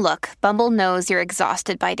 Look, Bumble knows you're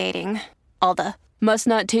exhausted by dating. All the, must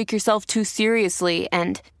not take yourself too seriously,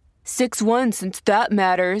 and 6'1" since that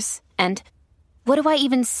matters, and what do I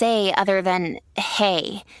even say other than,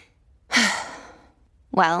 hey?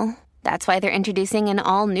 Well, that's why they're introducing an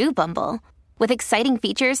all-new Bumble, with exciting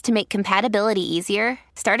features to make compatibility easier,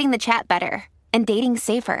 starting the chat better, and dating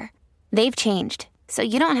safer. They've changed, so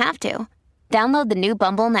you don't have to. Download the new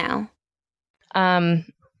Bumble now.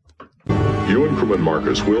 You and crewman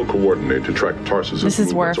Marcus will coordinate to track Tarsus' This is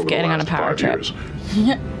movements worth over getting the on a last power 5 trip. years.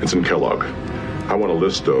 It's in Kellogg. I want a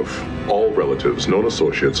list of all relatives, known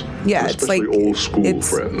associates, Yeah, and it's especially like old school it's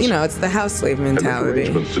friends. You know, it's the house slave And make mentality.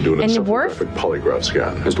 arrangements to do an encephalographic polygraph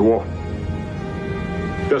scan. Mr. Worf.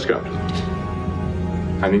 Yes, Captain.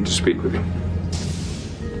 I need to speak with you.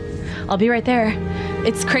 I'll be right there.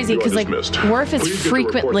 It's crazy because, like, Worf is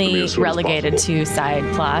frequently relegated to side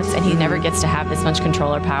plots and he never gets to have this much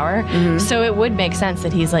control or power. So it would make sense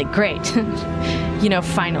that he's like, great. You know,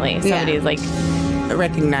 finally somebody's like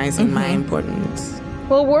recognizing my importance.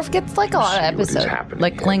 Well, Worf gets like a lot of episodes,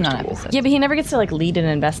 like Klingon episodes. Yeah, but he never gets to like lead an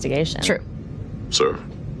investigation. True. Sir.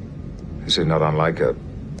 This is not unlike a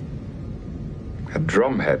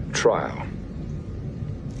drumhead trial.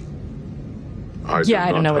 I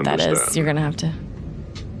don't know what that is. You're going to have to.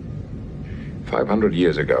 500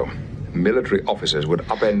 years ago, military officers would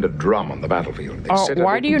upend a drum on the battlefield.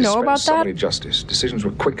 Why do you know about that? Summary justice. Decisions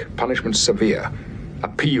were quick, punishments severe,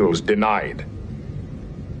 appeals denied.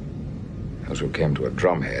 Those who came to a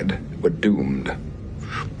drumhead were doomed.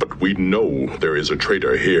 But we know there is a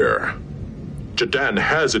traitor here. Jadan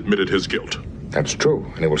has admitted his guilt. That's true,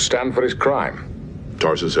 and he will stand for his crime.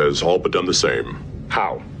 Tarsus has all but done the same.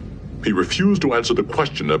 How? He refused to answer the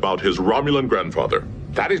question about his Romulan grandfather.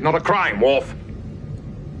 That is not a crime, Worf.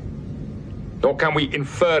 Nor can we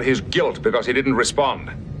infer his guilt because he didn't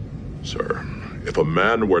respond. Sir, if a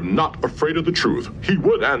man were not afraid of the truth, he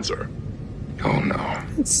would answer. Oh, no.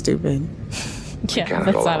 It's stupid. Yeah,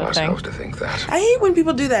 that's not a thing. To think that. I hate when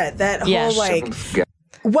people do that. That whole, like,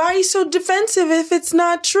 why are you so defensive if it's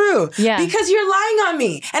not true? Yeah. Because you're lying on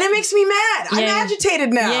me and it makes me mad. I'm Yeah.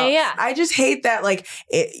 agitated now. Yeah. I just hate that, like,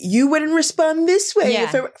 you wouldn't respond this way.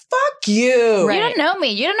 Yeah. Fuck you. You don't know me.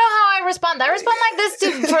 You don't know how I respond. I respond like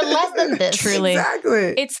this for less than this. Truly.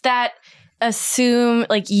 Exactly. It's that assume,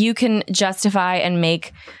 like, you can justify and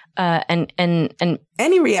make and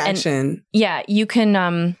any reaction. You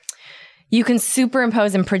can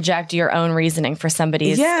superimpose and project your own reasoning for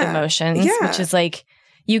somebody's emotions, which is like,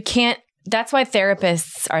 you can't. That's why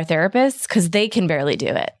therapists are therapists, because they can barely do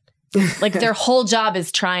it. Like their whole job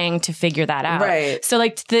is trying to figure that out. Right. So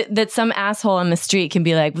like that some asshole on the street can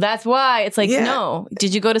be like, that's why. It's like, no,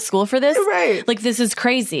 did you go to school for this? Right. Like this is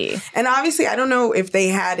crazy. And obviously, I don't know if they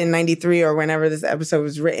had in 93 or whenever this episode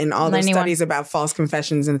was written, all those studies about false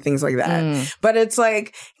confessions and things like that. But it's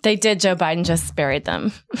like... They did. Joe Biden just buried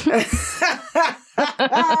them. Crime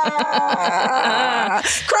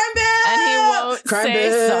bill! And he won't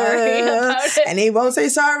say sorry about it. And he won't say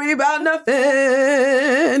sorry about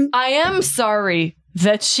nothing. I am sorry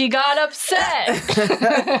that she got upset.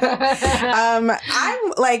 I'm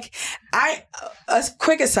like, a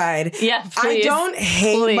quick aside. Yeah, please. I don't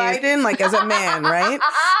hate Biden, like, as a man, right?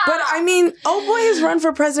 But I mean, old boy has run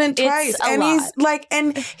for president twice.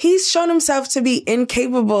 And he's shown himself to be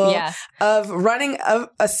incapable of running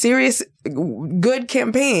a serious, good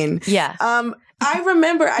campaign. Yeah.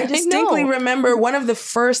 I distinctly remember one of the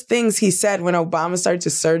first things he said when Obama started to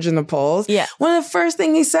surge in the polls. Yeah. One of the first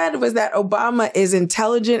things he said was that Obama is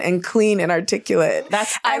intelligent and clean and articulate.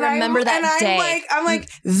 I remember that day. I'm like,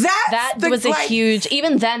 that was a huge,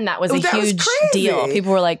 even then that was a huge deal.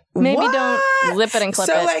 People were like, maybe don't zip it and clip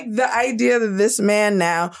it. So like the idea that this man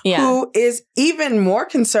now, who is even more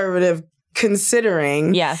conservative,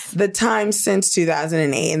 considering the time since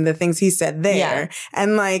 2008 and the things he said there,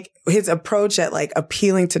 and like his approach at like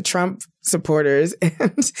appealing to Trump supporters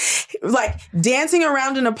and like dancing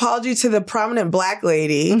around an apology to the prominent black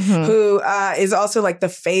lady who is also like the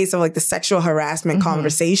face of like the sexual harassment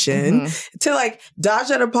conversation to like dodge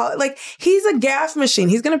that apology. Like he's a gaffe machine.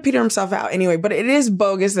 He's going to peter himself out anyway, but it is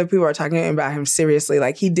bogus that people are talking about him seriously.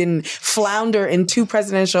 Like he didn't flounder in 2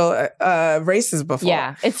 presidential races before.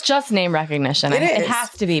 Yeah. It's just name recognition. It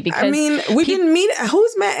has to be, because I mean, we didn't meet,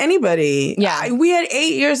 who's met anybody? Yeah. We had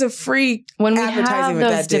 8 years of free when we advertising have with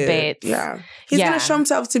those that dude. debates. Yeah. He's going to show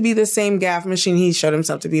himself to be the same gaffe machine he showed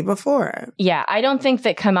himself to be before. Yeah. I don't think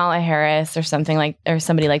that Kamala Harris or somebody like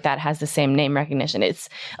that has the same name recognition. It's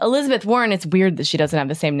Elizabeth Warren. It's weird that she doesn't have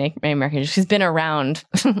the same name recognition. She's been around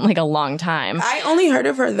like a long time. I only heard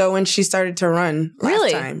of her though when she started to run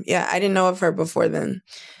last time. Yeah. I didn't know of her before then.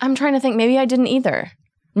 I'm trying to think. Maybe I didn't either.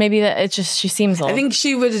 Maybe that it's just she seems old. I think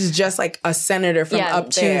she was just like a senator from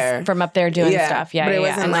up there. From up there doing stuff. Yeah, but it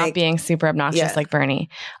wasn't and like not being super obnoxious like Bernie.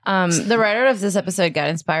 The writer of this episode got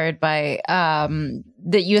inspired by the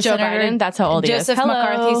U.S. Joe Senator Biden. That's how old he is. Joseph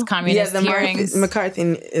McCarthy's communist hearings.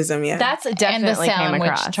 McCarthyism. Yeah, that's definitely and the Salem came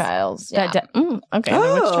across. witch trials. Yeah. Okay.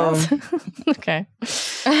 Oh. Witch trials. Okay.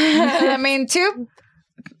 I mean, 2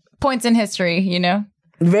 points in history. You know,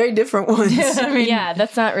 very different ones. I mean, yeah,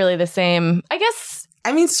 that's not really the same. I guess.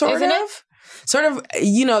 I mean, sort of,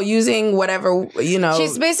 you know, using whatever, you know.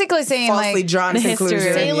 She's basically saying falsely like drawn conclusion.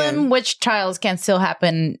 Salem witch trials can still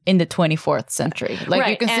happen in the 24th century. Like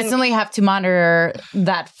you consistently have to monitor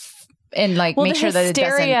that and like make sure that it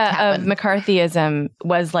doesn't happen. The hysteria of McCarthyism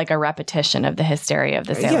was like a repetition of the hysteria of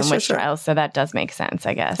the Salem witch trials. So that does make sense,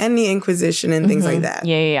 I guess. And the Inquisition and things like that.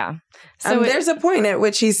 Yeah. So there's a point at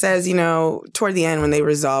which he says, you know, toward the end when they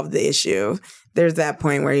resolve the issue, there's that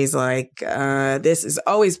point where he's like, this is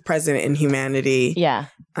always present in humanity. Yeah.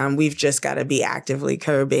 We've just got to be actively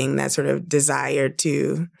curbing that sort of desire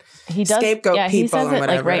to scapegoat people he says and it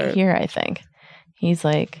whatever. Like right here, I think. He's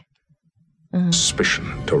like... Suspicion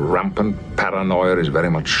to rampant paranoia is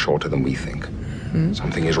very much shorter than we think.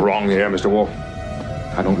 Something is wrong here, Mr. Wolf.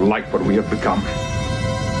 I don't like what we have become.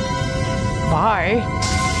 Why?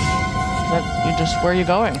 Where are you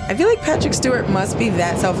going? I feel like Patrick Stewart must be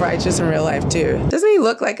that self-righteous in real life too. Doesn't he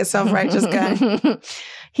look like a self-righteous guy?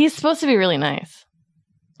 He's supposed to be really nice.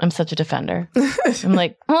 I'm such a defender. I'm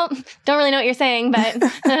like, well, don't really know what you're saying, but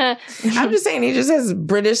I'm just saying he just has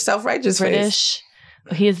British self-righteous face.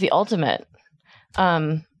 He is the ultimate.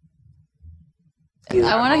 I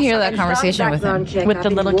want to hear that conversation with him. With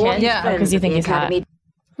the little kid? Yeah. Because you think he's hot.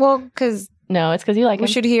 Well, because... No, it's because you like him. We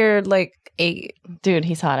should hear like Dude,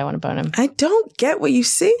 he's hot. I want to bone him. I don't get what you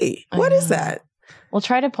see. What is that? We'll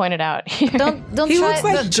try to point it out here. Don't he try, looks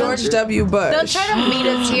like George W. Bush. Don't try to meet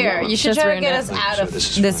us here. You should try to get us out of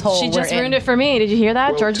this hole. She just ruined it for me. Did you hear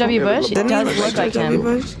that? George W. Bush? It does look like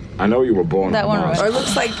him. I know you were born. That one, or it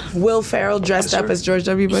looks like Will Ferrell dressed up as George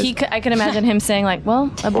W. Bush. I could imagine him saying like,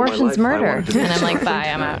 well, abortion's murder. And I'm like, bye,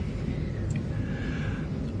 I'm out.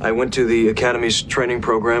 I went to the Academy's training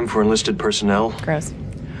program for enlisted personnel. Gross.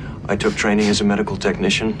 I took training as a medical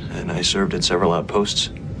technician, and I served at several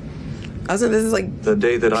outposts. Also, this is like the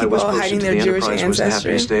day that I was posted to the Jewish Enterprise was the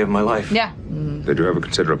happiest day of my life. Yeah. Did you ever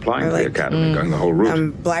consider applying for the academy, going the whole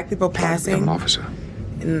route? Black people passing. An officer.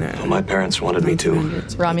 Well, my parents wanted me to.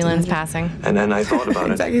 Romulan's passing. And then I thought about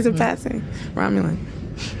it. Exactly, he's a passing. Romulan.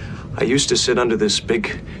 I used to sit under this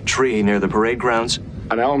big tree near the parade grounds.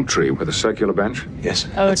 An elm tree with a circular bench? Yes.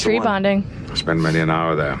 Oh, tree bonding. I spent many an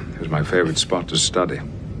hour there. It was my favorite spot to study.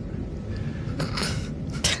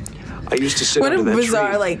 I used to sit What under a that bizarre,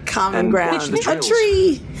 tree like, common and ground. watch the A drills.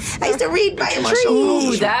 tree. I used to read by a Picture tree. myself.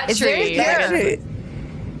 Ooh, that It's tree. very pure.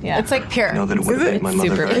 Yeah. It's like pure. I know that it would have made my mother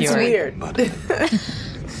Super very It's pure. weird. But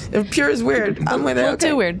If pure is weird, I'm with it. Well, Okay.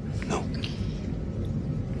 too weird.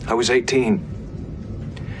 I was 18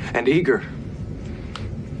 and eager.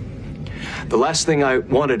 The last thing I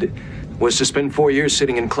wanted was to spend 4 years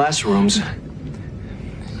sitting in classrooms.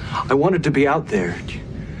 I wanted to be out there,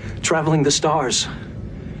 traveling the stars.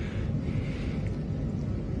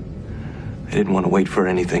 I didn't want to wait for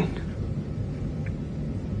anything.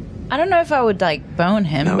 I don't know if I would like bone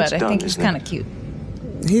him, No, but it's I done, think he's isn't it? kind of cute.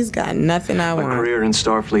 He's got nothing I My want. career in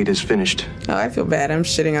Starfleet is finished. Oh, I feel bad. I'm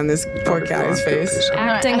shitting on this poor guy's face.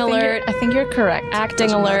 Acting alert. I think you're correct.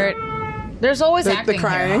 Acting alert. There's always The acting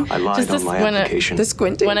crying. I lied on my application. The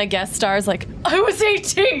squinting. When a guest star's like, I was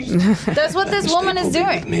 18. That's what this woman is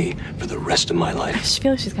doing. Me for the rest of my life. I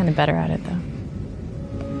feel like she's kind of better at it,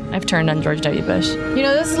 though. I've turned on George W. Bush. You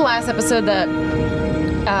know, this is the last episode that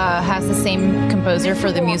has the same composer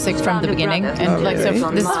for the music from the beginning, and like so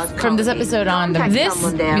from this episode on, the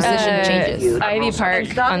musician changes. Ivy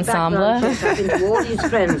Park Ensemble.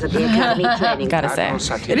 Gotta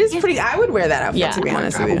say, It is pretty. I would wear that outfit, Yeah. to be I'd like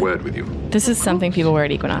honest to have with a you. word with you. this is something people wear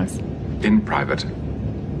at Equinox. In private.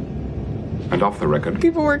 And off the record.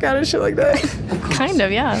 People work out and shit like that. Kind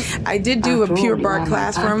of, yeah. I did do a pure bar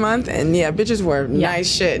class for a month, and yeah, bitches wear nice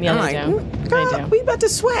shit. Yeah, I'm they like, do. girl, we about to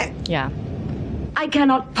sweat. Yeah. I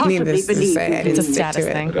cannot possibly Needless to believe say, I you. didn't It's a stick status to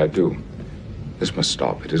it. thing. But I do. This must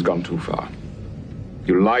stop. It has gone too far.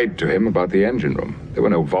 You lied to him about the engine room. There were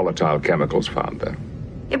no volatile chemicals found there.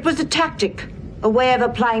 It was a tactic, a way of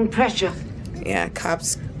applying pressure. Yeah,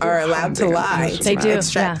 cops are allowed to lie. They do,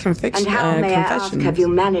 Extract And how, may I ask, confessions. have you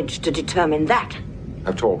managed to determine that?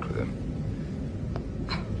 I've talked with him.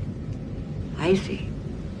 I see.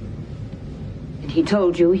 And he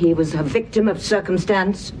told you he was a victim of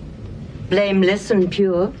circumstance? Blameless and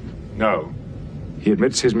pure? No. He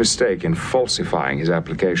admits his mistake in falsifying his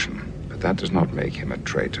application. But that does not make him a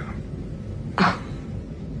traitor.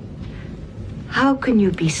 How can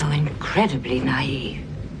you be so incredibly naive?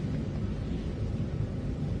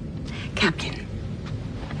 Captain,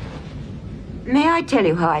 may I tell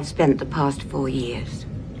you how I've spent the past 4 years?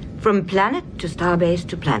 From planet to starbase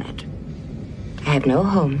to planet. I have no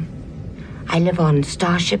home. I live on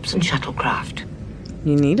starships and shuttlecraft.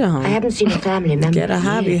 You need a home. I haven't seen a family member. Get a in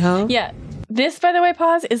hobby, years. ho. Yeah. This, by the way,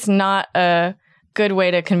 pause, is not a good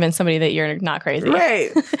way to convince somebody that you're not crazy.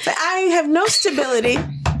 Right. But I have no stability.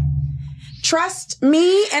 Trust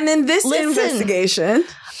me, and in this investigation.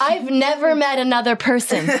 I've never met another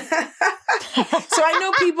person. So I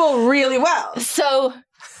know people really well. So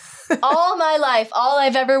all my life, all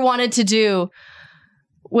I've ever wanted to do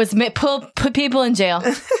was put people in jail.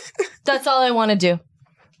 That's all I want to do.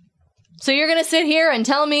 So you're going to sit here and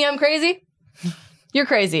tell me I'm crazy? You're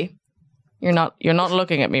crazy. You're not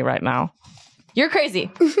looking at me right now. You're crazy.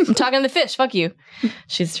 I'm talking to the fish. Fuck you.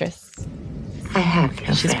 She's Tris. I have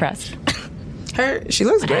no She's pressed. She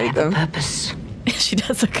looks great, though. Purpose. She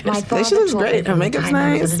does look good. My father She looks taught me great. Her from the makeup's time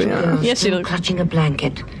I was nice. a little Yeah. girl, Yeah, she still looks- clutching a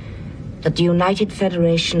blanket, that the United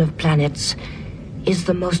Federation of Planets is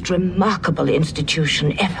the most remarkable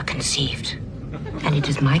institution ever conceived. And it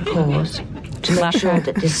is my cause to make sure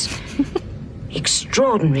that this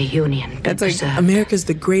extraordinary union be That's like preserved. America's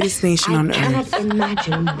the greatest nation on I earth. cannot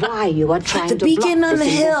imagine why you are trying The to beacon block on this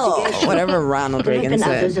the hill. investigation. Whatever Ronald There have Reagan been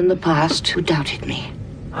others said. in the past who doubted me.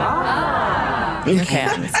 Okay, I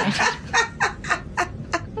understand.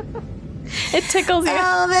 It tickles you.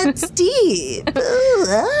 Oh, that's deep. Ooh,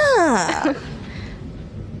 ah.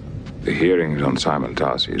 The hearings on Simon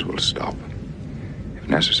Tarsius will stop. If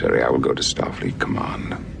necessary, I will go to Starfleet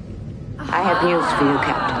Command. I have news for you,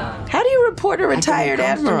 Captain. How do you report a retired I'm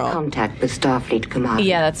in constant admiral? contact with Starfleet Command.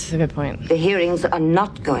 Yeah, that's a good point. The hearings are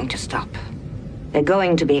not going to stop. They're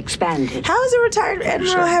going to be expanded. How does a retired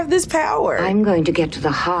admiral have this power? I'm going to get to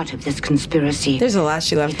the heart of this conspiracy. There's a lot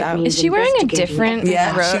she left out. Is she wearing a different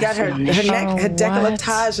Yeah, robe? she got her neck, her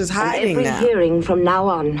décolletage is hiding Every now. hearing from now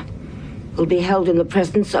on will be held in the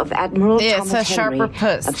presence of Admiral Yeah, Thomas it's a Henry sharper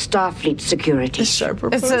puss. of Starfleet Security. Sharper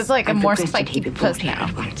It's like a I've more requested spiky he be puss brought here now.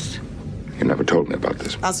 at once. You never told me about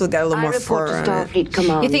this. Also got a little more fur on it. Starfleet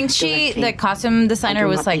Command You think the costume designer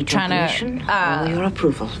was like trying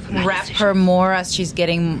to wrap her more as she's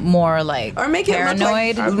getting more like Or make it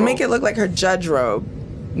paranoid? make it look like her judge robe.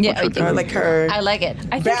 Yeah, or like her. I like it.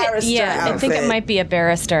 I think barrister I think it outfit. might be a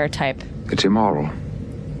barrister type. It's immoral.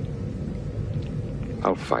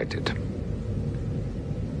 I'll fight it.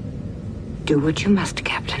 Do what you must,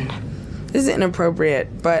 Captain. This is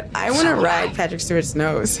inappropriate, but I want to ride Patrick Stewart's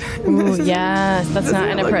nose. Ooh, yes, that's not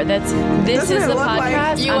inappropriate. This is the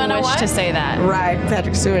podcast You on wanna which what? to say that. Ride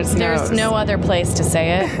Patrick Stewart's There's nose. no other place to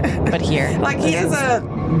say it but here. Like he has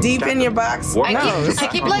a deep in your box nose. I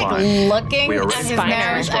keep like looking We are at his ready.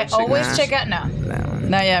 nose. I always check out.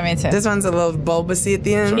 No, yeah, me too. This one's a little bulbousy at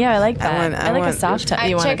the end. Yeah, I like that. I like a soft touch.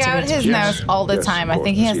 I check out his nose all the time. I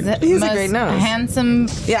think he has the He has a most great nose. handsome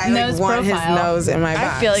Yeah, I nose like want profile. his nose in my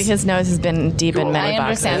box. I feel like his nose has been deep in many I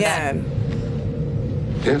understand boxes.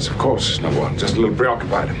 that. Yes, of course, number one. Just a little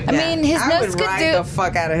preoccupied. I mean, his I nose would could ride do. the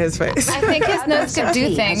fuck out of his face. I think his nose could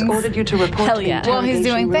do things. ordered you to report Hell to the yeah. Well, he's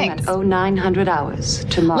doing interrogation things. room at 0900 hours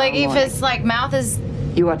tomorrow Like if morning. his like mouth is.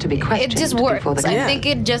 You are to be questioned It just works. before the I think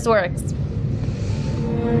it just works.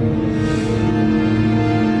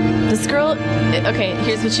 This girl, okay,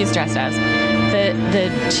 here's what she's dressed as.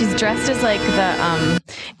 She's dressed as like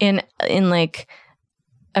in like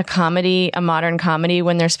a comedy, a modern comedy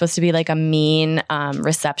when there's supposed to be like a mean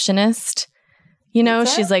receptionist. You know,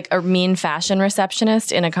 she's like a mean fashion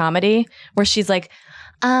receptionist in a comedy where she's like,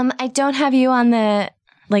 I don't have you in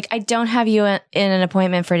an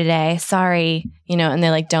appointment for today. Sorry. You know, and they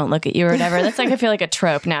like don't look at you or whatever. That's like, I feel like a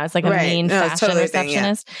trope now. It's like a Right. mean No, it's fashion totally a thing, yeah.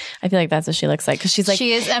 receptionist. I feel like that's what she looks like. Cause she's like,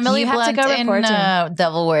 She is Emily you have Blunt to go in report to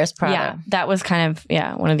Devil Wears Prada. Yeah, that was kind of,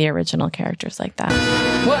 one of the original characters like that.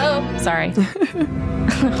 Whoa, sorry.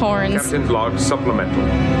 Horns. Captain's log supplemental.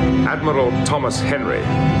 Admiral Thomas Henry,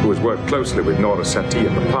 who has worked closely with Nora Satie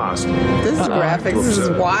in the past. This graphics this is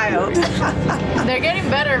wild. They're getting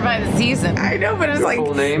better by the season. I know, but it's like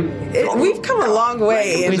Full name? we've come a long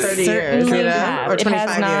way in 30 years, you know, or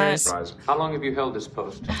 25 years. How long have you held this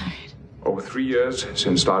post? Over 3 years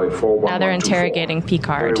since started 41124. Now they're interrogating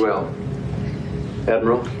Picard. Very well.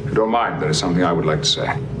 Admiral? If you don't mind, there is something I would like to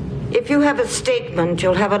say. If you have a statement,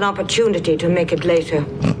 you'll have an opportunity to make it later.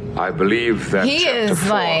 I believe that He Chapter is 4,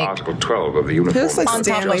 like- Article 12 of the Uniform He looks like Code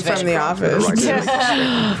Stanley just from The grants me the Office. right to make a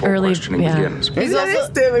statement before Early- questioning yeah. begins. He's also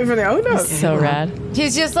Stanley from the Oh no. So rad.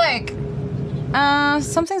 He's just like,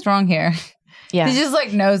 something's wrong here. Yeah. He just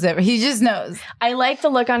like knows it. He just knows. I like the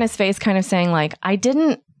look on his face kind of saying like,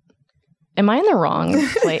 am I in the wrong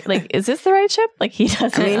place? Like, is this the right ship? Like he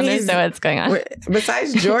doesn't understand what's going on.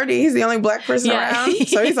 Besides Jordy, he's the only black person Yeah. around.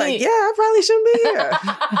 So he's like, yeah, I probably shouldn't be here.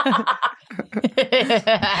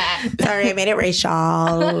 Sorry, I made it racial.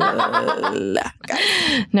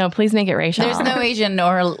 No, please make it racial. There's no Asian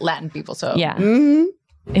or Latin people, so Yeah. Mm-hmm.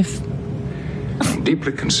 If I'm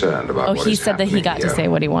deeply concerned about what he is said that he happening got to here. say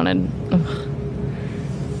what he wanted. Ugh.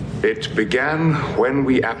 It began when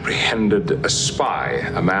we apprehended a spy,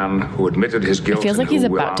 a man who admitted his guilt. feels like and he's who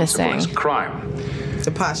will about to answer for sing. his crime.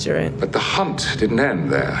 To posture it. But the hunt didn't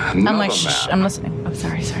end there. Another I'm like, man, shh, I'm listening. Oh,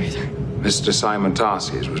 sorry. Mr. Simon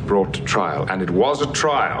Tarsius, was brought to trial, and it was a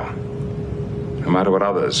trial, no matter what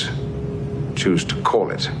others choose to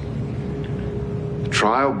call it. A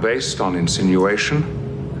trial based on insinuation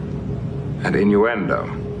and innuendo.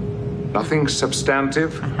 Nothing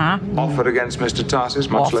substantive offered against Mr. Tarsius,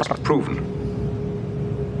 much less proven.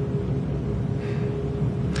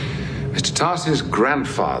 Mr. Tarsius'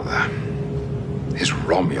 grandfather is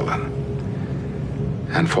Romulan.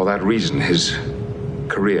 And for that reason, his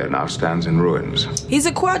career now stands in ruins. He's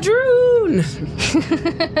a quadroon.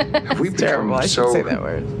 Have we become Terrible. I so should say that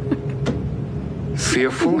word.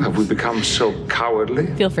 fearful? Have we become so cowardly?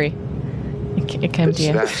 Feel free. It came to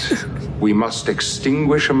you. That we must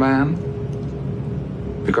extinguish a man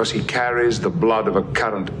because he carries the blood of a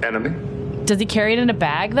current enemy? Does he carry it in a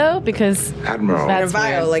bag though? Because Admiral, In a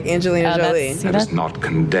vial, like Angelina Jolie. That does not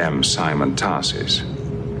condemn Simon Tarsius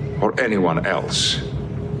or anyone else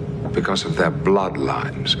because of their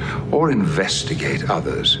bloodlines, or investigate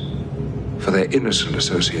others for their innocent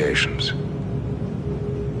associations.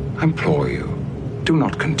 I implore you, do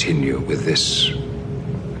not continue with this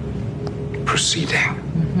proceeding.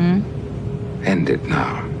 End it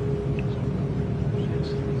now.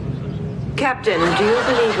 Captain, do you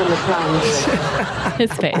believe in the Prime Directive?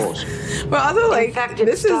 His face. But also, like, In fact,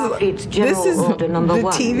 this Starfleet's is General Order number the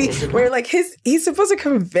one, TV is it where, not? like, he's supposed to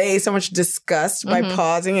convey so much disgust by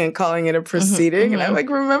pausing and calling it a proceeding. And I'm like,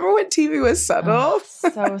 remember when TV was subtle?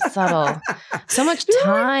 So subtle. So much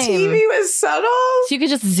time. TV was subtle. So you could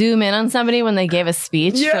just zoom in on somebody when they gave a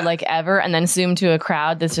speech for like ever and then zoom to a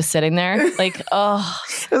crowd that's just sitting there. Like, oh.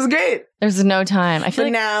 It was great. There's no time. I feel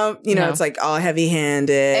like now, you know, it's like all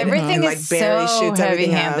heavy-handed. Everything and, like, is Barry so shoots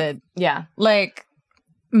everything up. heavy-handed. Yeah. Like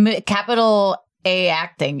capital A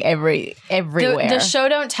acting everywhere. The show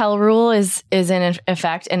don't tell rule is in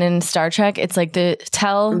effect, and in Star Trek, it's like the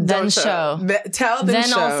tell then Don't show, tell then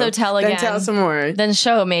show. also tell again, then tell some more, then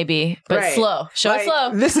show maybe, but Right. slow. Show Like, it slow.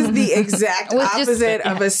 This is the exact With just- opposite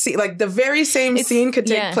of a scene. Like the very same scene could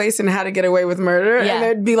take place in How to Get Away with Murder, Yeah. and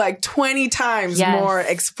there'd be like 20 times Yes. more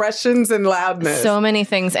expressions and loudness. So many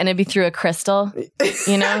things, and it'd be through a crystal,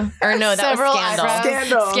 you know, or no, that Several was Scandal.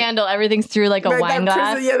 eyebrows. Scandal. Everything's through like a Like, wine that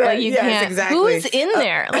glass. prison- yeah, that- like you yes, can't. exactly. Who's in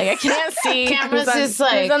there? Like I can't see. Cameras who's on- is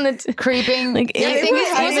like who's on the creeping. Like Yeah, I they think would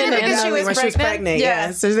it's hide even her because in- she was when she was pregnant. Yeah.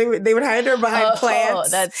 Yeah, so they would hide her behind plants. Oh,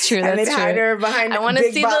 that's true. and That's they'd true. hide her behind I want to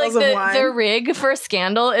big see bottles of wine. the rig for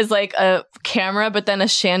Scandal is like a camera, but then a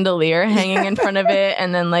chandelier hanging in front of it,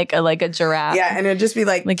 and then like a giraffe. Yeah, and it'd just be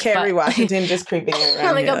like Kerry Washington just creeping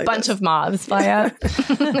around. like here a bunch this. of moths fly out.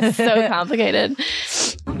 So complicated.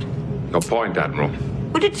 Your point, Admiral.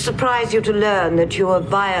 Would it surprise you to learn that you have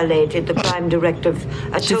violated the Prime Directive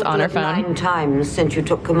a She's total on her of phone. 9 times since you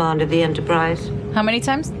took command of the Enterprise? How many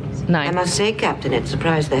times? 9. I must say, Captain, it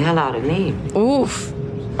surprised the hell out of me. Oof.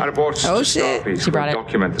 Our reports to Starfleet She brought will it.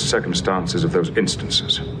 document the circumstances of those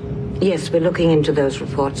instances. Yes, we're looking into those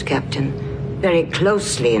reports, Captain. Very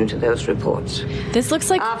closely into those reports. This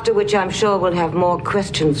looks like... After which I'm sure we'll have more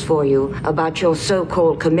questions for you about your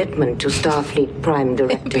so-called commitment to Starfleet Prime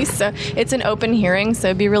Directive. It's an open hearing, so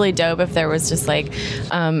it'd be really dope if there was just like,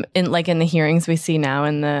 in the hearings we see now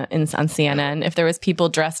on CNN, if there was people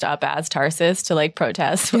dressed up as Tarsus to like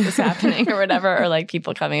protest what was happening or whatever, or like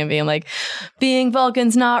people coming and being like, being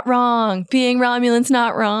Vulcan's not wrong, being Romulan's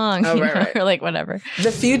not wrong, Oh, you right, know, right. or like whatever.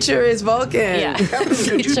 The future is Vulcan. Yeah.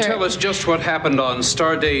 Could you tell us just what happened on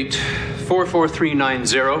Stardate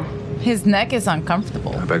 44390? His neck is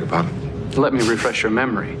uncomfortable. I beg your pardon? Let me refresh your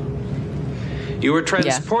memory. You were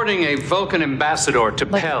transporting a Vulcan ambassador to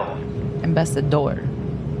Pell. Ambassador.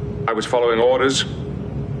 I was following orders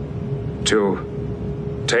to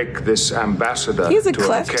take this ambassador He has a to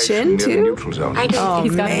cleft location chin, near the too? neutral zone. Oh,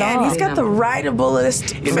 He's got it man. all. He's got the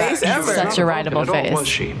rideablest face ever. Such a rideable At all, face. was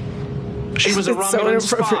she? She was a It's so Romulan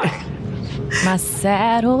inappropriate. spy. My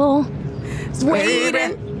saddle.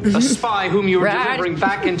 Waiting. A spy whom you were Right. delivering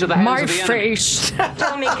back into the hands My of the enemy. face.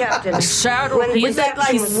 Tell me, Captain. Saddle. When He's was that like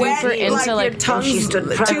he's super wet, into like your like tongue's she stood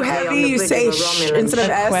too proudly on heavy, the you bridge say of a shh Romulan instead of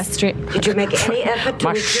S. equestrian. Did you make any effort to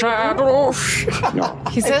My retrieve saddle. No.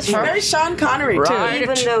 He says He's very Sean Connery, too. Right.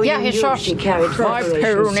 Even though Yeah, you he's knew short. she carried My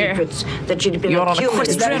Federation pony. secrets that she'd been You're on a accumulating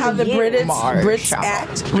Is that how the for years. Brits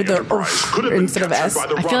act with the instead of S? By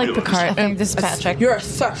the I feel like Romulans. Picard. I think this is Patrick. You're a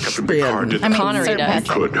Captain Picard did I mean, Connery Sir does.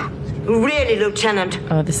 Patrick. could. Really, Lieutenant?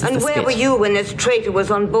 Oh, this is And the where speech. were you when this traitor was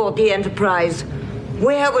on board the Enterprise?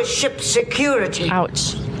 Where was ship security?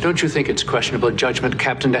 Ouch. Don't you think it's questionable judgment,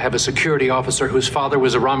 Captain, to have a security officer whose father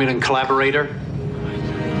was a Romulan collaborator?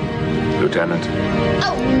 Lieutenant.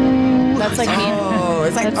 That's like me. Oh,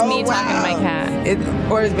 it's like, That's oh, me wow. talking to my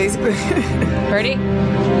cat. Or it's basically... Birdie?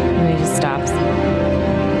 And he just stops.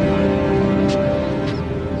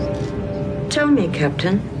 Tell me,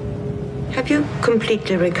 Captain, have you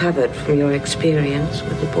completely recovered from your experience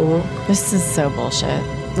with the Borg? This is so bullshit.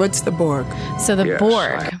 What's the Borg? So the Yes,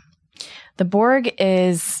 Borg. The Borg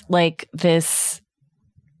is like this.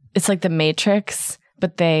 It's like the Matrix,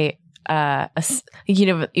 but they,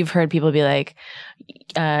 you've heard people be like,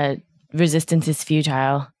 resistance is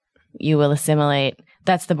futile. You will assimilate.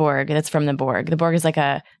 That's the Borg. That's from the Borg. The Borg is like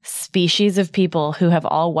a species of people who have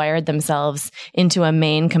all wired themselves into a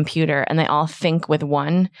main computer, and they all think with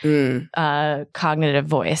one cognitive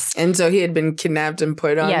voice. And so he had been kidnapped and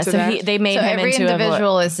put onto Yeah, so that? they made So him every into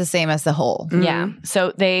individual is the same as the whole. Yeah.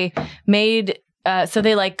 So they made. So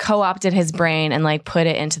they like co-opted his brain and like put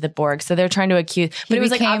it into the Borg. So they're trying to accuse, but it was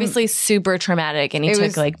like became- obviously super traumatic, and he It took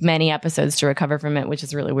was- like many episodes to recover from it, which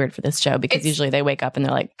is really weird for this show because usually they wake up and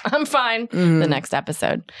they're like, "I'm fine." The next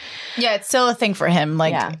episode, Yeah, it's still a thing for him.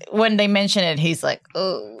 Like when they mention it, he's like,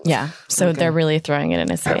 oh. yeah. So they're really throwing it in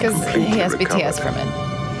his face. Because he has PTS from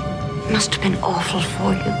it. Must have been awful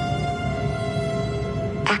for you.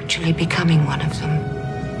 Actually becoming one of them.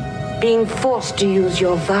 Being forced to use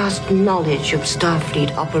your vast knowledge of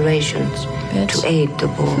Starfleet operations to aid the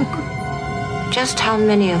Borg. Just how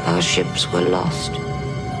many of our ships were lost?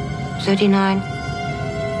 39?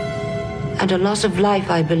 And a loss of life,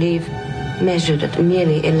 I believe, measured at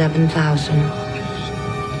nearly 11,000.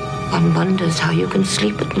 One wonders how you can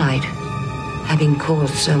sleep at night, having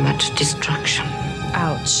caused so much destruction.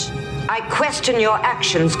 Ouch. I question your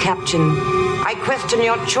actions, Captain. I question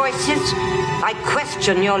your choices. I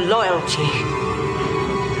question your loyalty.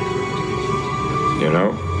 You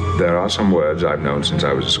know, there are some words I've known since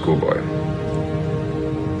I was a schoolboy.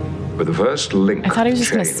 But the first link I thought he was just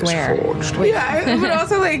chain going to swear. is forged. Yeah, but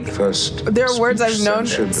also like there are words I've known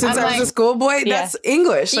since I was a schoolboy. Yeah. That's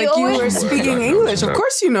English. Like you were speaking English. Of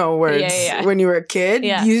course, you know words when you were a kid.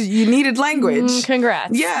 Yeah. You needed language.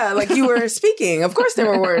 Congrats. Yeah, like you were speaking. Of course, there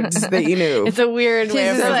were words that you knew. It's a weird way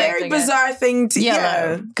of It's a very bizarre thing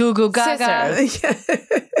to Goo goo gaga.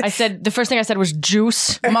 I said the first thing I said was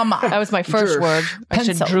juice. Mama. That was my first word. I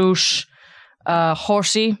said juice.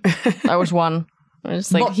 Horsey. That was one.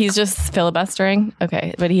 Just like he's just filibustering.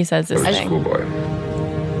 Okay, but he says this thing. Schoolboy.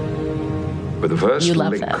 But the first You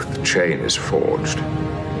love link that. chain is forged.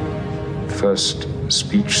 The first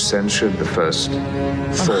speech censured, the first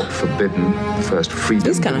thought forbidden, the first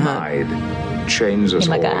freedom denied, chains us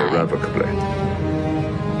all irrevocably.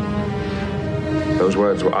 Those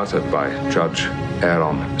words were uttered by Judge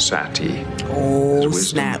Aaron Satie. Oh,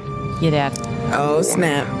 snap. Your dad. Oh,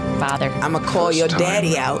 snap. Father. I'm going to call your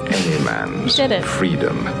daddy out. Any man's did it.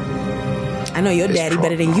 freedom. I know your daddy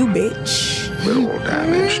better than you, bitch. We're all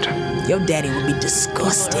damaged. Your daddy would be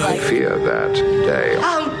disgusted. I fear that day.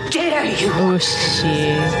 How dare you! Oh,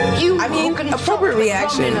 shit. You I mean, appropriate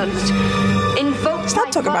reaction. Invoke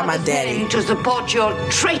Stop talking about my daddy. to support your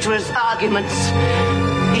traitorous arguments.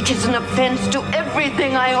 It is an offense to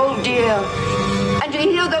everything I hold dear. And to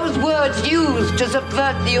hear those words used to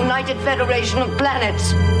subvert the United Federation of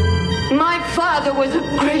Planets. My father was a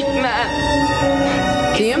great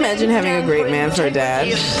man. Can you imagine having a great man for a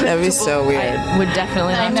dad? That'd be so weird. I would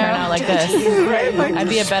definitely not turn out like this. Right? Like, I'd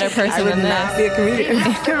be a better person than this. I would not be a comedian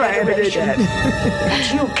if I ever did that.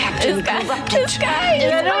 And you, Captain, corrupted. This guy. I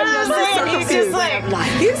don't know. He's just like,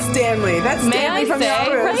 he's Stanley. That's May Stanley I from say,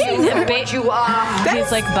 Elvis. right? You are.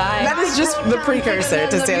 He's like, bye. That is just the precursor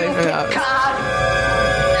to Stanley from Elvis.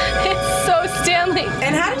 It's so Stanley.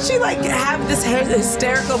 And how did she like have this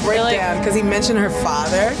hysterical breakdown because he mentioned her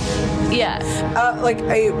father? Yeah. Like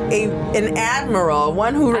an admiral,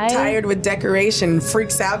 one who retired with decoration,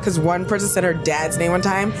 freaks out because one person said her dad's name one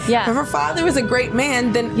time. Yeah. If her father was a great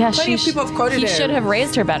man, then plenty of people have quoted he him. should have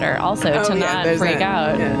raised her better also to not freak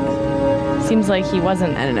out. Yeah. Seems like he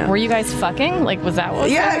wasn't. I don't know. Were you guys fucking? Like, was that what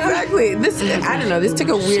was Yeah, going on? exactly. This, I don't know. This took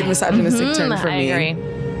a weird misogynistic turn for me. I agree.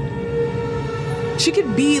 She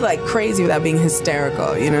could be like crazy without being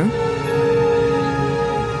hysterical, you know?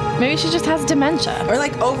 Maybe she just has dementia. Or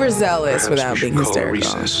like overzealous without being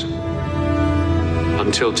hysterical.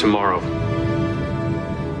 Until tomorrow.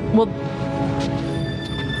 Well,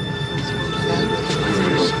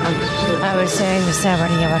 I was saying the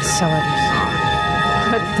ceremony of our soldiers.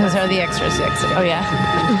 Those are the extras. Oh yeah.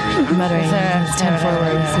 Muttering. 10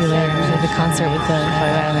 forward. See you later. The concert with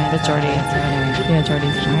Jordy. Yeah, Jordy.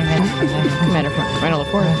 Commander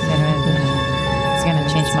LaForge. It's gonna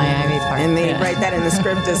change my IV part. And they write that in the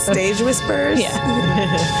script as stage whispers. Yeah.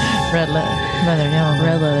 Red leather yellow.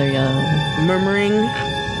 Red leather yellow. Murmuring.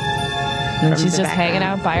 And she's just hanging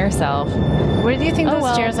out by herself. Where do you think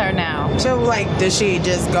those chairs are now? So, like, does she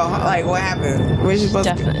just go, like, what happened? Where's she supposed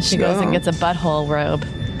Definitely. to She goes and gets a butthole robe.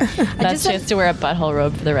 She has to wear a butthole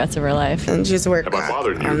robe for the rest of her life. And she has to wear Have I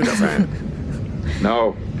bothered you?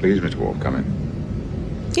 No, please, Mr. Wolf, come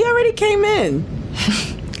in. He already came in.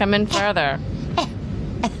 Come in further.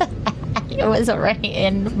 It was already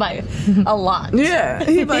in by a lot. Yeah.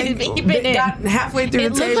 He like, been in. got halfway through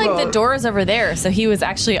It the looked table. like the door's over there, so he was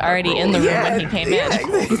actually already in the room when he came in.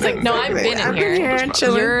 He's like, no, I've been in here.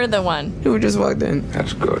 chilling. You're the one. Who just walked in.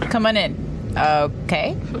 That's good. Come on in.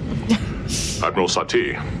 Okay. Admiral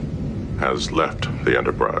Satie has left the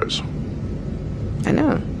Enterprise. I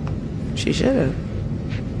know. She should have.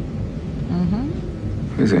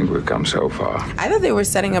 We think we've come so far. I thought they were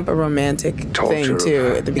setting up a romantic thing,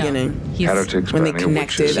 too, at the beginning. Heretics, when they burning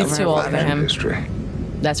connected. witches, He's too old for him. History.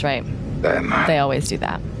 That's right. Then, They always do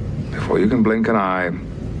that. before you can blink an eye,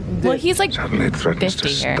 Well, he's like suddenly it threatens 50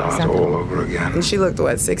 to here. start all over again. And she looked,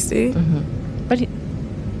 what, 60? But he,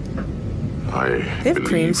 They have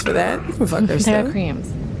creams for that. You can fuck her there still. are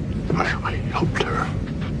creams. I helped her.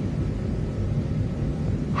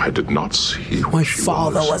 I did not see My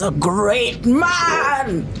father was a great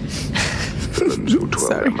man!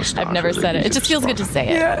 I've never said it. It just feels good to say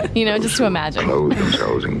it. You know, just to imagine. Clothe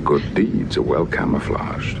themselves in good deeds are well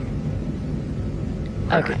camouflaged.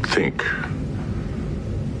 I think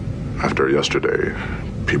after yesterday,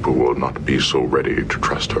 people will not be so ready to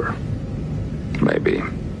trust her. Maybe.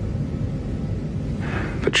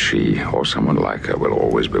 But she, or someone like her, will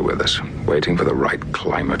always be with us, waiting for the right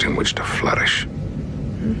climate in which to flourish.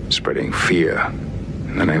 Spreading fear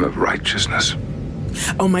in the name of righteousness.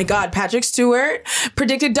 Oh my God, Patrick Stewart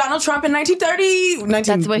predicted Donald Trump in 1993.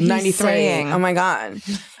 That's what he's saying. Oh my God.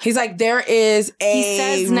 He's like, there is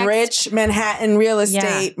a rich Manhattan real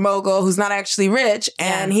estate mogul who's not actually rich,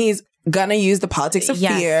 and he's gonna use the politics of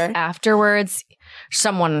fear. Afterwards,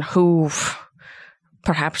 someone who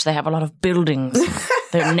perhaps they have a lot of buildings,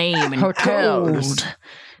 their name and hotels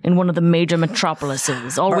in one of the major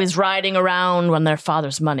metropolises, always riding around on their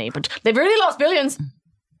father's money, but they've really lost billions.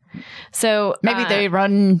 So maybe they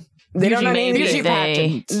run beauty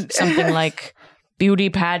pageants. Something like beauty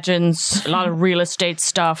pageants, a lot of real estate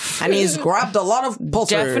stuff. And he's grabbed a lot of pulsers.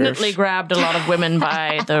 Definitely grabbed a lot of women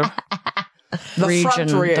by the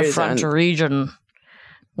front region.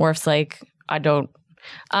 Worf's like, I don't.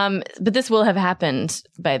 But this will have happened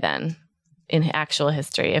by then in actual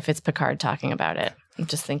history if it's Picard talking about it. I'm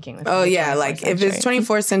just thinking. Oh, yeah. Like if it's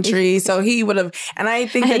 24th century, so he would have. And I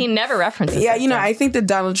think that he never references Yeah, I think the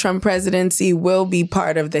Donald Trump presidency will be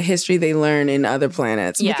part of the history they learn in other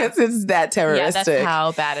planets because it's that terroristic. Yeah, that's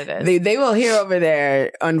how bad it is. They will hear over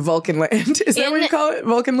there on Vulcanland. Is that what you call it?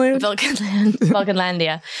 Vulcanland?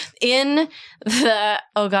 Vulcanlandia. In the,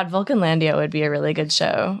 Vulcanlandia would be a really good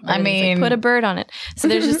show. I mean, put a bird on it. So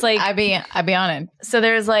there's just like. I'd be on it. So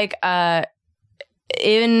there's like,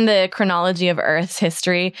 in the chronology of Earth's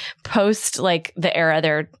history, post like the era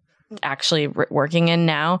they're actually working in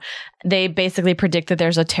now, they basically predict that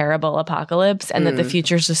there's a terrible apocalypse and that the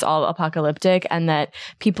future's just all apocalyptic, and that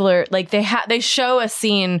people are like they show a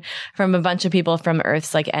scene from a bunch of people from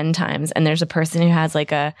Earth's like end times, and there's a person who has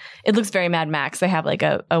like it looks very Mad Max. They have like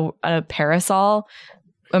a parasol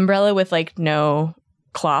umbrella with like no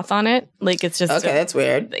cloth on it. Like it's just that's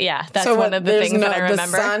weird. Yeah, that's one of the things that I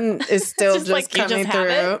remember. The sun is still just like coming have through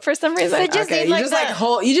it for some reason.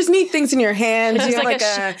 You just need things in your hands. You like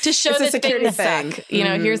to show that security things suck. You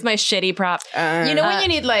know, here's my shitty prop. When you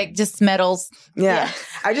need like just medals. Yeah.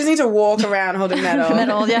 I just need to walk around holding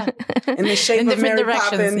metal. In the shape of Mary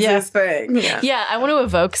Poppins' thing. Yeah, I want to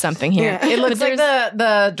evoke something here. It looks like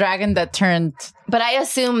the dragon that turned. But I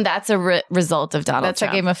assume that's a result of Donald Trump. That's a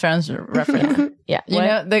Game of Thrones reference. Yeah. You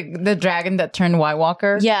know, the dragon that turned White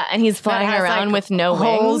Walker? Yeah, and he's flying around with no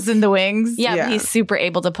holes in the wings. Yeah, but he's super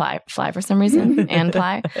able to fly for some reason and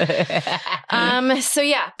fly. So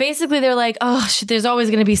yeah, basically they're like, there's always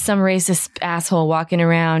going to be some racist asshole walking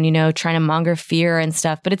around, trying to monger fear and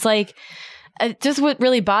stuff. But it's like, just what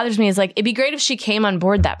really bothers me is like, it'd be great if she came on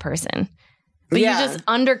board that person. But you just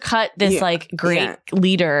undercut this like great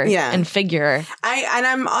leader and figure.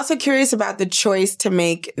 I'm also curious about the choice to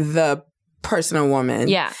make the person a woman.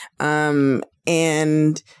 Yeah.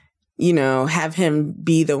 And have him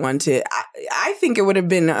be the one to. I think it would have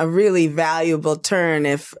been a really valuable turn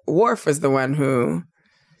if Worf was the one who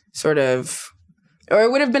sort of. Or it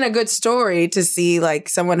would have been a good story to see like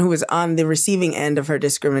someone who was on the receiving end of her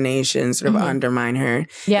discrimination sort of undermine her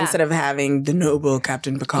instead of having the noble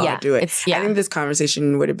Captain Picard do it. I think this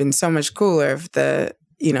conversation would have been so much cooler if the,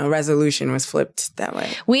 resolution was flipped that way.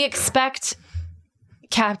 We expect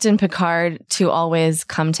Captain Picard to always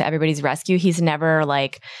come to everybody's rescue. He's never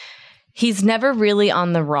really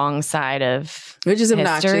on the wrong side of Which is history.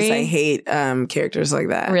 Obnoxious. I hate characters like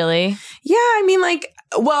that. Really? Yeah, I mean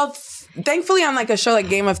thankfully on like a show like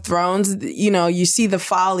Game of Thrones, you see the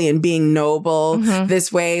folly in being noble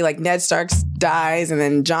this way. Like Ned Stark dies and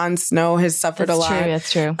then Jon Snow has suffered a lot.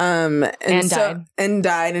 That's true. And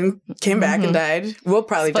died and came back and died. We'll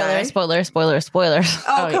probably die. Spoilers.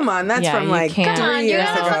 Oh, come on. That's from like 3 years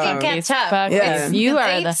ago. Fucking catch up. Yeah. You are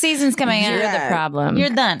 8 seasons coming out. You're the problem. You're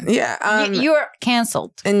done. Yeah. You're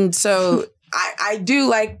canceled. And so I do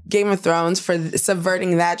like Game of Thrones for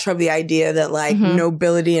subverting that trope, the idea that like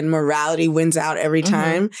nobility and morality wins out every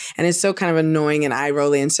time. And it's so kind of annoying and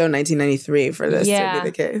eye-rolling and so 1993 for this to be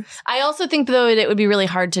the case. I also think, though, that it would be really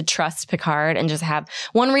hard to trust Picard and just have...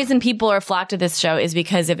 One reason people are flocked to this show is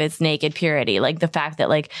because of its naked purity. Like the fact that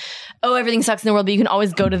like, everything sucks in the world, but you can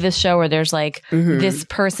always go to this show where there's like, this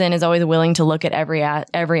person is always willing to look at every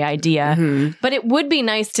idea. But it would be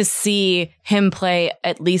nice to see him play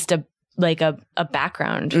at least a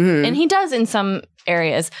background, and he does in some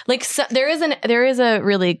areas. Like there is a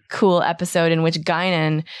really cool episode in which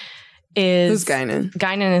Guinan is who's Guinan?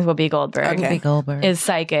 Guinan is Whoopi Goldberg. Okay. Whoopi Goldberg is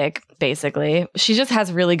psychic. Basically, she just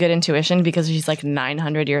has really good intuition because she's like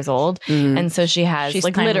 900 years old, and so she's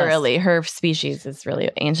like timeless. Literally her species is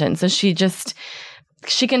really ancient. So she just.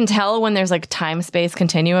 she can tell when there's like time-space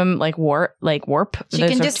continuum, like warp. She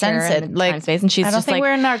can just sense it, like time-space, and she's I don't just think like,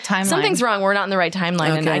 we're in our timeline. Something's wrong. We're not in the right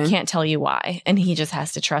timeline, and I Okay. can't tell you why. And he just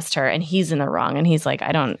has to trust her, and he's in the wrong, and he's like,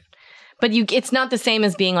 I don't. But it's not the same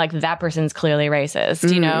as being like that person's clearly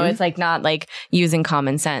racist. You know, it's like not like using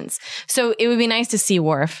common sense. So it would be nice to see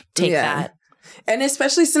Worf take that. And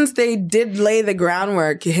especially since they did lay the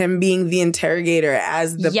groundwork, him being the interrogator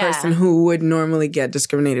as the person who would normally get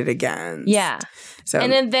discriminated against. Yeah. So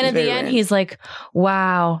and then at the end, weird. he's like,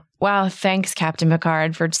 wow, thanks, Captain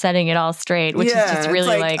Picard, for setting it all straight, which is just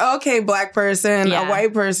really it's like, okay, black person, a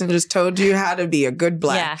white person just told you how to be a good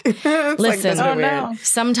black. Yeah. Listen,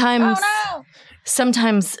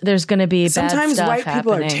 sometimes there's going to be bad stuff Sometimes white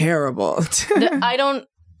people are happening. terrible. I don't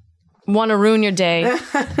want to ruin your day,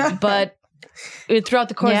 but throughout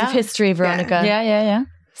the course of history, Veronica. Yeah.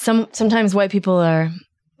 Sometimes white people are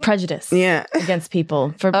prejudiced against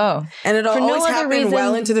people. And it'll for always no other happen reason.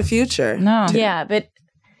 well into the future. No. Yeah, but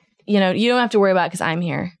you don't have to worry about it because I'm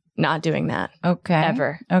here not doing that. Okay.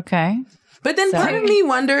 Ever. Okay. But then part of me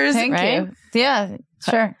wonders. Thank you. Yeah,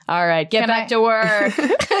 sure. All right, get back to work.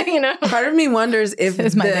 Part of me wonders if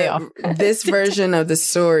It's my day off. this version of the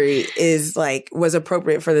story was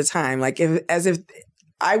appropriate for the time. Like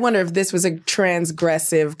I wonder if this was a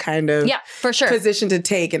transgressive kind of for sure position to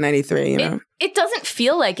take in 93, you know? It doesn't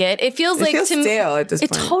feel like it. It feels like stale at this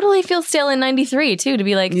point. point. It totally feels stale in 93 too, to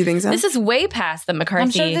be like, you think so? This is way past the McCarthy.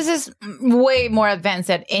 I'm sure this is way more advanced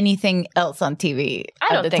than anything else on TV.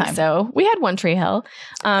 I don't think so. We had One Tree Hill.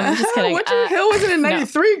 Just kidding. One Tree Hill wasn't in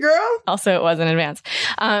 93, girl. Also, it wasn't advanced.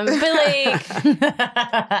 But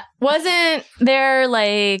like, wasn't there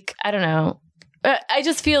like, I don't know. I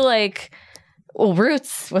just feel like, well,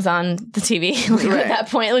 Roots was on the TV at that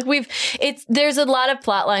point. Like there's a lot of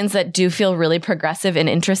plot lines that do feel really progressive and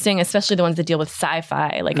interesting, especially the ones that deal with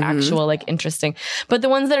sci-fi, like actual, like interesting. But the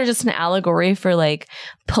ones that are just an allegory for like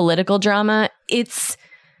political drama,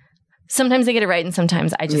 sometimes they get it right and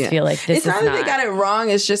sometimes I just feel like this it's is not that they got it wrong.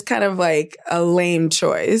 It's just kind of like a lame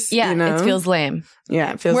choice. Yeah, you know? it feels lame.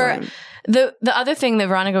 Yeah, it feels lame. The other thing that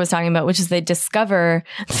Veronica was talking about, which is they discover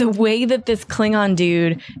the way that this Klingon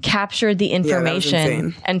dude captured the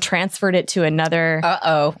information and transferred it to another.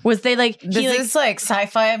 Was they like This is like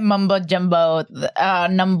sci-fi mumbo jumbo,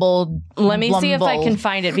 numble. Let me see if I can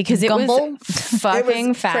find it because it was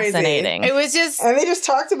fucking fascinating. It was just, and they just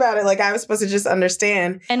talked about it like I was supposed to just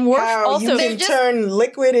understand. And Worf how also you can turn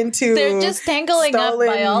liquid into. They're just tangling up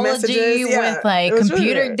biology with like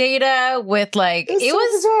computer really data, with like it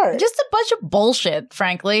was just a bunch of bullshit.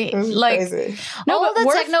 Frankly, like crazy. all the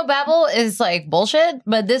technobabble is like bullshit,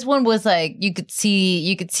 but this one was like you could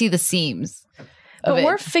see the seams. But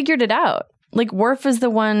Worf figured it out. Like Worf is the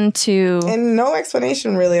one to, and no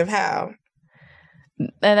explanation really of how.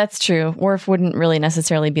 That's true. Worf wouldn't really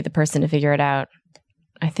necessarily be the person to figure it out.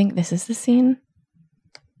 I think this is the scene.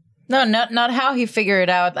 No, not how he figured it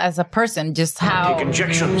out as a person, just how Take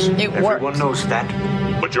injections. It worked. Everyone knows that.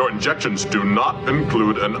 But your injections do not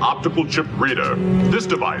include an optical chip reader. This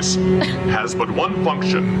device has but one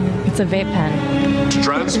function. It's a vape pen. To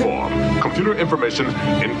transform computer information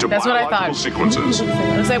into That's what I biological thought. sequences.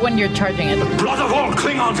 It looks like when you're charging it. Blood of all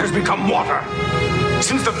Klingons has become water.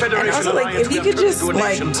 Since the Federation And also, like, Alliance if you could just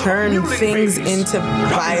like turn things into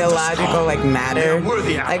biological like matter,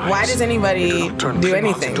 like why does anybody do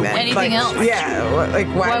anything then? Anything like, else? Yeah, like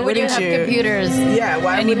why would you wouldn't have computers? Yeah,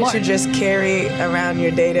 why anymore? wouldn't you just carry around your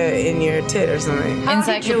data in your tit or something?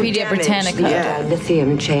 Encyclopedia Britannica. Yeah.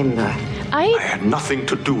 Lithium chamber. I had nothing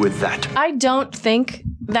to do with that. I don't think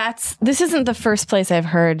this isn't the first place I've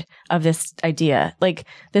heard of this idea. Like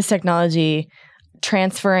this technology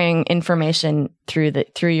transferring information through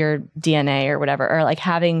your DNA or whatever, or like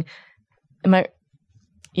having, I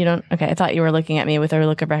thought you were looking at me with a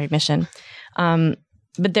look of recognition. But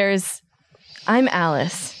I'm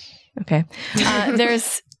Alice. Okay.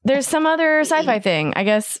 There's some other sci-fi thing. I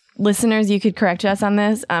guess listeners, you could correct us on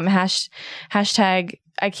this. Hashtag,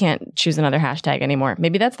 I can't choose another hashtag anymore.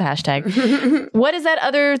 Maybe that's the hashtag. What is that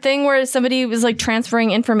other thing where somebody was like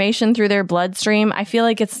transferring information through their bloodstream? I feel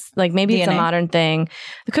like it's like maybe DNA. it's a modern thing.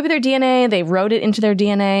 It could be their DNA. They wrote it into their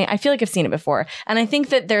DNA. I feel like I've seen it before. And I think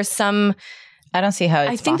that there's some... I don't see how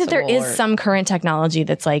it's I think that there is possible, some current technology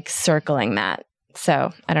that's like circling that.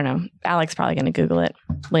 So I don't know. Alec's probably going to Google it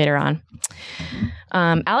later on.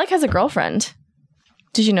 Alec has a girlfriend.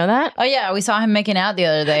 Did you know that? Oh yeah, we saw him making out the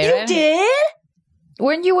other day. You did?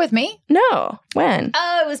 Weren't you with me? No. When?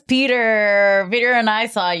 Oh, it was Peter. Peter and I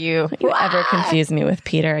saw you. You ever confuse me with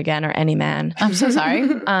Peter again or any man? I'm so sorry.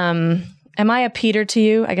 Am I a Peter to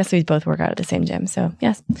you? I guess we both work out at the same gym, so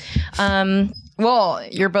yes. Well,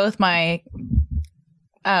 you're both my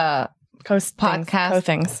podcast.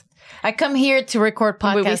 Things. I come here to record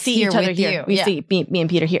podcasts. We see each other here. We see me and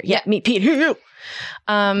Peter here. Yeah, meet Peter here.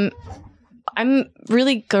 I'm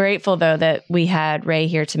really grateful though that we had Ray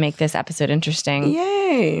here to make this episode interesting.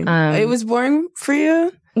 Yay! It was boring for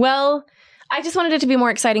you? Well, I just wanted it to be more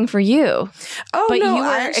exciting for you. Oh, but no, you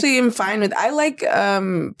I actually am fine with. I like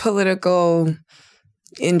political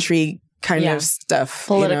intrigue kind of stuff.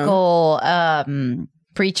 Political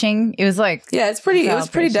preaching. It was like it's pretty. It was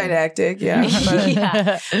pretty didactic.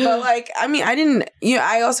 Yeah, but like I mean, I didn't.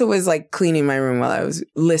 I also was like cleaning my room while I was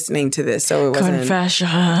listening to this, so it wasn't confession.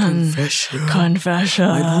 My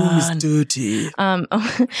room is dirty.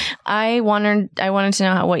 I wanted to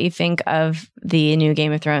know what you think of the new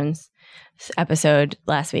Game of Thrones episode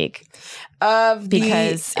last week.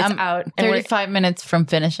 Because it's out. 35 minutes from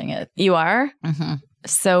finishing it. You are? Mm-hmm.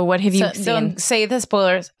 So what have you seen? Don't say the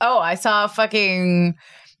spoilers. Oh, I saw fucking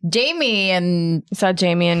Jamie and... You saw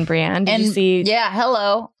Jamie and Brienne. Did you see... Yeah,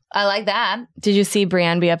 hello. I like that. Did you see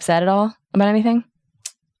Brienne be upset at all about anything?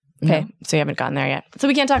 Okay, so you haven't gotten there yet. So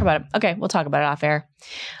we can't talk about it. Okay, we'll talk about it off air.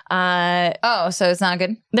 So it's not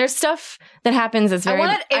good? There's stuff that happens that's very... I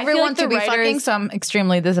wanted everyone to be fucking, so I'm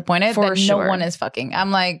extremely disappointed that no one is fucking. I'm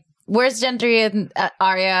like... Where's Gendry and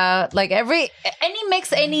Arya? Like any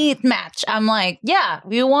mix, any match. I'm like, yeah,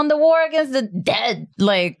 we won the war against the dead.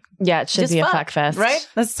 Like, yeah, it should be a fuck fest, right?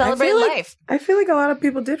 Let's celebrate life. I feel like a lot of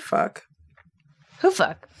people did fuck. Who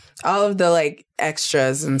fuck? All of the like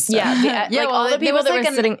extras and stuff. Yeah, all the people that were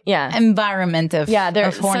sitting. Yeah, environment of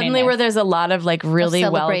there suddenly where there's a lot of like really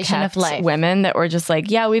well kept women that were just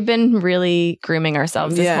like, yeah, we've been really grooming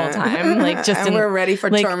ourselves this whole time, like just and we're ready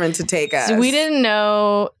for Tormund to take us. So we didn't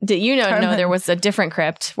know. Did you know? No, there was a different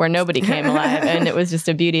crypt where nobody came alive, and it was just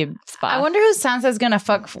a beauty spot. I wonder who Sansa's gonna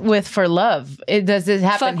fuck with for love. Does it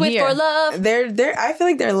happen fuck here? With for love? They're. I feel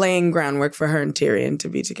like they're laying groundwork for her and Tyrion to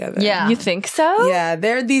be together. Yeah, you think so? Yeah,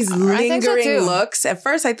 they're these lingering looks. At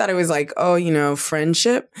first, I thought it was like,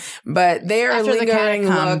 friendship, but they are lingering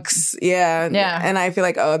looks. Yeah. And I feel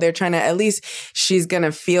like, they're trying to, at least she's going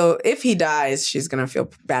to feel, if he dies, she's going to feel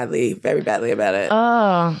badly, very badly about it.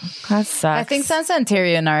 Oh, that sucks. I think Sansa and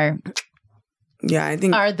Tyrion are... Yeah, I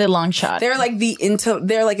think are the long shot. They're like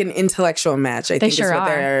they're like an intellectual match. I think is what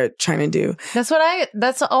they're trying to do.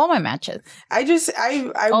 That's all my matches. All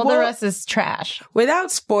the rest is trash. Without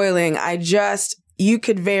spoiling, you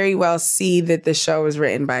could very well see that the show was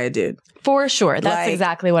written by a dude. For sure. That's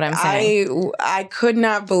exactly what I'm saying. I could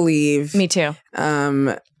not believe. Me too.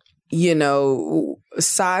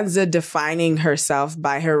 Sansa defining herself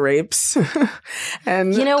by her rapes.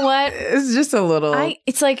 And you know what? It's just a little...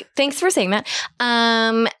 It's like, thanks for saying that.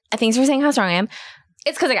 Thanks for saying how strong I am.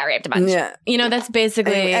 It's because I got raped a bunch. Yeah. That's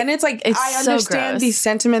basically... And it's like, I understand the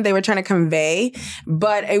sentiment they were trying to convey,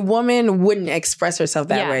 but a woman wouldn't express herself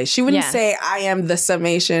that way. She wouldn't say, I am the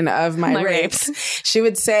summation of my rapes. She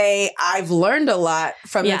would say, I've learned a lot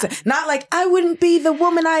from it. Not like, I wouldn't be the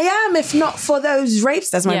woman I am if not for those rapes.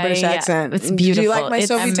 That's my British accent. It's beautiful. Do you like my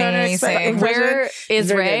Sophie Turner impression? Where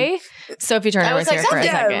is Ray? Sophie Turner was here for a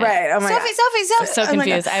second. Right. Oh my God. Sophie. So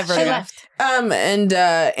confused. I have left.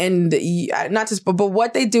 And not just, but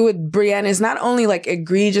what they do with Brienne is not only like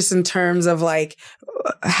egregious in terms of like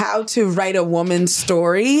how to write a woman's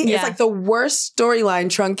story. Yeah. It's like the worst storyline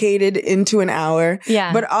truncated into an hour.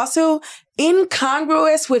 Yeah. But also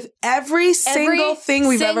incongruous with every single thing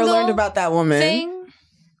we've ever learned about that woman.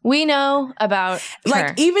 We know about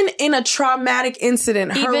her. Even in a traumatic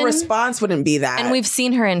incident, her response wouldn't be that. And we've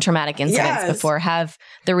seen her in traumatic incidents before have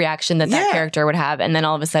the reaction that character would have. And then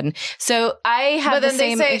all of a sudden. So I have the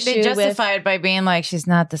same issue. They justify it by being like, she's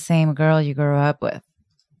not the same girl you grew up with.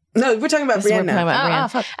 No, we're talking about Brienne now.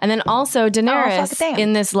 And then also Daenerys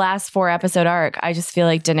in this last 4-episode arc, I just feel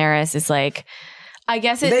like Daenerys is like... I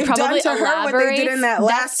guess they've probably done to her what they did in that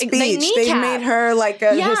last speech. They made her like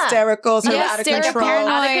a hysterical, sort of out of control,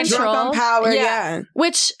 drunk on power. Yeah.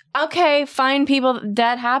 Which, okay, fine, people,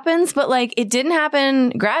 that happens, but like it didn't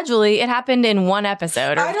happen gradually. It happened in one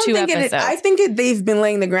episode or two episodes. I think they've been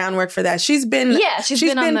laying the groundwork for that. She's been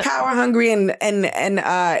power hungry and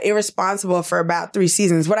irresponsible for about 3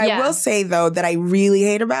 seasons. What I will say though that I really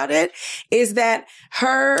hate about it is that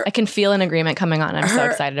I can feel an agreement coming on. I'm so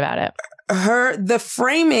excited about it. The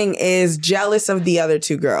framing is jealous of the other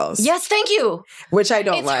 2 girls. Yes, thank you. Which I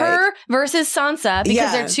don't like. It's her versus Sansa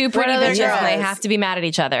because they're 2 pretty bitches and they have to be mad at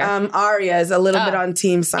each other. Arya is a little bit on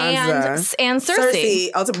Team Sansa. And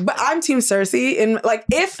Cersei. Also, but I'm Team Cersei. And like,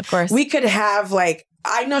 if we could have like,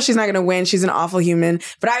 I know she's not going to win. She's an awful human,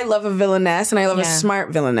 but I love a villainess and I love a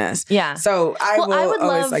smart villainess. Yeah. So I would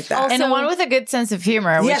always like that. And one with a good sense of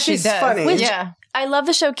humor. Which she's she does. funny. Which I love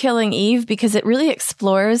the show Killing Eve because it really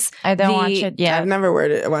explores. I don't watch it yet. I've never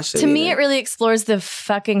watched it. To me, it really explores the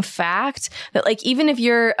fucking fact that, like, even if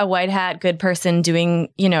you're a white hat good person doing,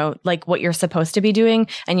 you know, like what you're supposed to be doing,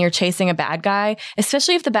 and you're chasing a bad guy,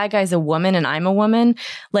 especially if the bad guy is a woman and I'm a woman,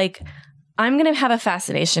 like, I'm going to have a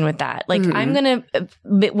fascination with that. Like, I'm going to,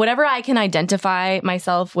 whatever I can identify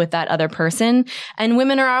myself with that other person. And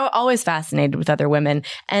women are always fascinated with other women.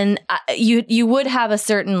 And you would have a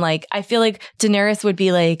certain, like, I feel like Daenerys would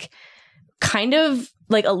be like, kind of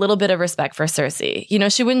like a little bit of respect for Cersei. You know,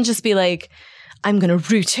 she wouldn't just be like, I'm going to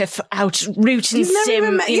root and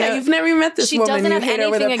sim. You've never even met this she woman. She doesn't have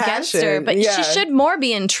anything against her, but she should more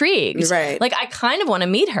be intrigued. Right. Like, I kind of want to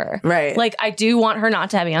meet her. Right. Like, I do want her not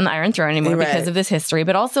to be on the Iron Throne anymore because of this history.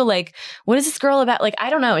 But also, like, what is this girl about? Like, I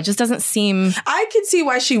don't know. It just doesn't seem... I could see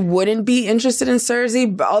why she wouldn't be interested in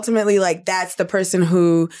Cersei, but ultimately, like, that's the person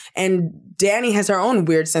who... And Dany has her own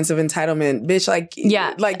weird sense of entitlement. Bitch, like,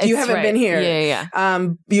 you haven't been here. Yeah.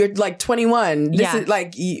 You're, like, 21. This is,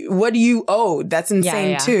 like, what do you owe? That's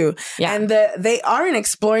insane too. Yeah. And they aren't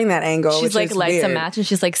exploring that angle. She's like lights a match and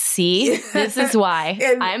she's like, see, this is why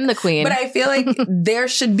I'm the queen. But I feel like there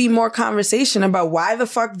should be more conversation about why the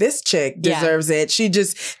fuck this chick deserves it. She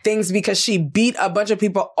just thinks because she beat a bunch of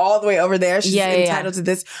people all the way over there, she's entitled to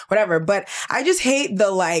this, whatever. But I just hate the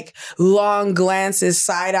like long glances,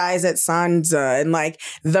 side eyes at Sansa and like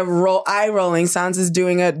the eye rolling Sansa's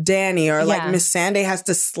doing at Dany, or like Miss Sande has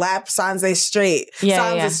to slap Sansa straight.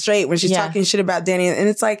 Sansa straight when she's talking shit about Dany, and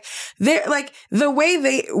it's like they're like the way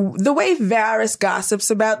Varys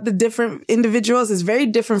gossips about the different individuals is very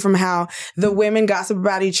different from how the women gossip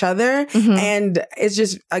about each other, and it's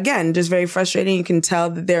just again just very frustrating. You can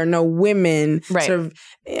tell that there are no women sort of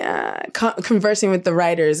conversing with the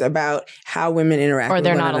writers about how women interact, or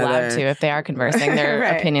they're with not one allowed another. to. If they are conversing, their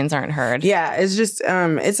opinions aren't heard. Yeah, it's just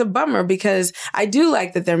it's a bummer because I do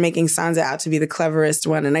like that they're making Sansa out to be the cleverest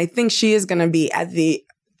one, and I think she is going to be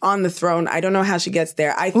on the throne. I don't know how she gets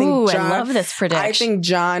there. I think I love this prediction. I think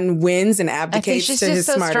Jon wins and abdicates to his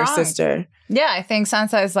smarter sister. Yeah, I think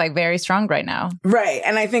Sansa is like very strong right now. Right.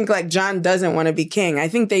 And I think like Jon doesn't want to be king. I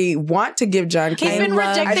think they want to give Jon king. He's been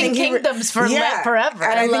rejecting kingdoms for forever.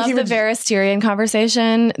 And I love the Varys Tyrion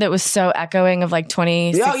conversation that was so echoing of like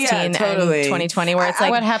 2016 and 2020 where it's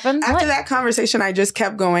like, what happened? After that conversation, I just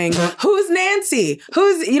kept going, who's Nancy?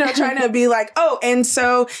 Who's, trying to be like, oh, and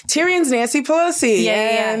so Tyrion's Nancy Pelosi.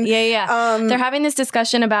 They're having this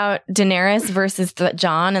discussion about Daenerys versus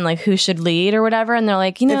Jon and like who should lead or whatever. And they're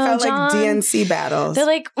like, it felt Jon, like DNC battles. They're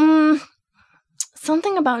like,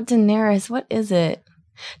 something about Daenerys. What is it?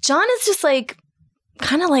 Jon is just like,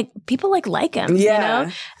 kind of like, people like him, you know?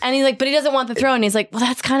 And he's like, but he doesn't want the throne. He's like, well,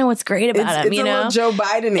 that's kind of what's great about him, it's you know? It's a little Joe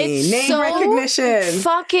Biden-y. Name so recognition.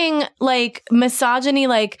 Fucking like misogyny,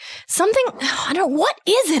 like something, I don't know, what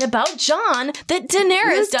is it about Jon that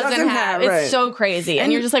Daenerys doesn't have? It's so crazy.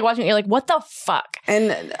 And you're just like watching it, you're like, what the fuck?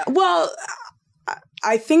 And well,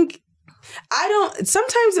 I think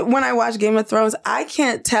sometimes when I watch Game of Thrones, I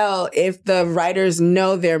can't tell if the writers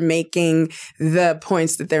know they're making the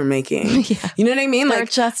points that they're making. You know what I mean? They're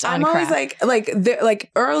just on I'm always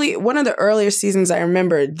early, one of the earlier seasons I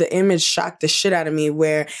remember, the image shocked the shit out of me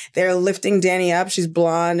where they're lifting Dany up. She's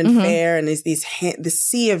blonde and fair, and there's the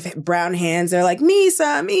sea of brown hands. They're like,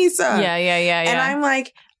 Misa. Yeah. And I'm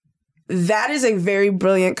like, that is a very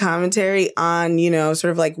brilliant commentary on,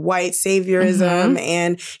 sort of like white saviorism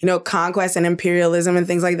and, conquest and imperialism and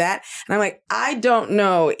things like that. And I'm like, I don't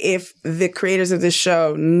know if the creators of this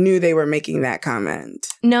show knew they were making that comment.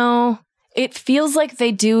 No, it feels like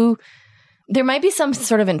they do. There might be some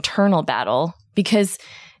sort of internal battle because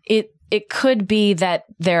it could be that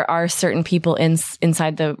there are certain people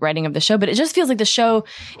inside the writing of the show, but it just feels like the show,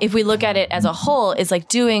 if we look at it as a whole, is like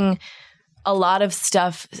doing a lot of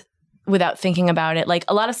stuff without thinking about it. Like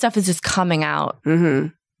a lot of stuff is just coming out.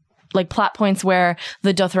 Like plot points where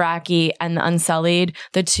the Dothraki and the Unsullied,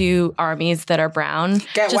 the two armies that are brown,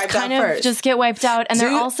 get wiped out first. Just get wiped out. And they're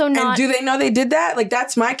also not. And do they know they did that? Like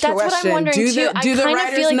that's my question. That's what I'm wondering too. Do the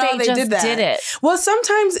writers know they did that? Did it. Well,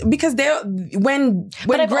 sometimes because when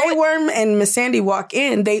Grey Worm and Miss Sandy walk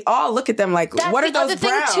in, they all look at them like, what are those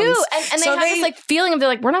browns? Too. And they have this like feeling of they're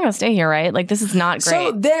like, we're not going to stay here, right? Like this is not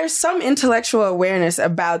great. So there's some intellectual awareness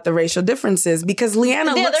about the racial differences because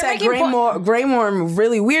Lyanna looks at Grey Worm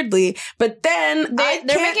really weirdly. obviously. But then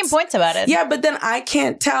they're making points about it. Yeah, but then I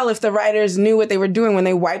can't tell if the writers knew what they were doing when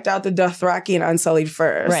they wiped out the Dothraki and Unsullied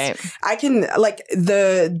first. Right. I can, like,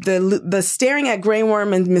 the staring at Grey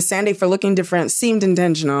Worm and Missandei for looking different seemed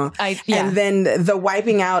intentional. And then the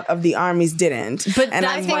wiping out of the armies didn't. But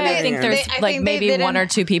that's why I think there's maybe one or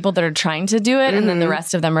two people that are trying to do it, and then the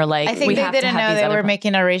rest of them are like, I think they didn't know they were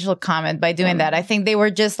making a racial comment by doing that. I think they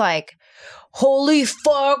were just like, holy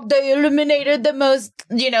fuck, they eliminated the most,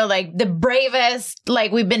 like the bravest,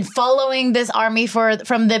 like we've been following this army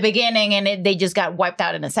from the beginning, and they just got wiped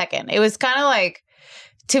out in a second. It was kind of like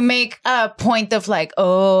to make a point of like,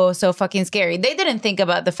 oh, so fucking scary. They didn't think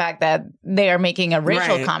about the fact that they are making a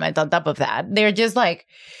racial comment on top of that. They're just like,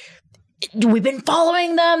 we've been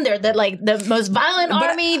following them. They're the most violent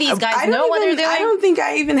army. These guys know what they're doing. I don't think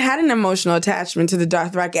I even had an emotional attachment to the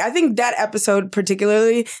Dothraki. I think that episode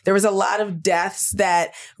particularly, there was a lot of deaths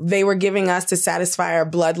that they were giving us to satisfy our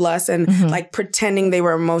bloodlust and like pretending they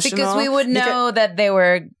were emotional. Because we would know that they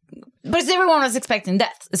were... But everyone was expecting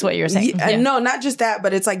death, is what you're saying. No, not just that,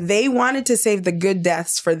 but it's like they wanted to save the good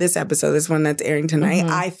deaths for this episode, this one that's airing tonight,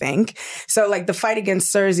 I think. So like the fight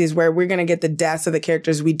against Cersei is where we're going to get the deaths of the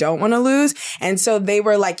characters we don't want to lose. And so they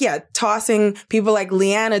were like, tossing people like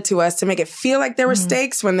Lyanna to us to make it feel like there were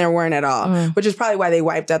stakes when there weren't at all, which is probably why they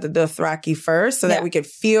wiped out the Dothraki first, so that we could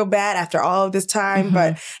feel bad after all of this time.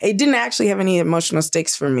 But it didn't actually have any emotional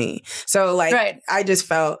stakes for me. So like, I just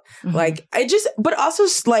felt like, but also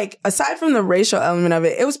like, aside from the racial element of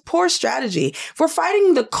it, it was poor strategy. If we're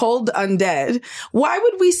fighting the cold undead, why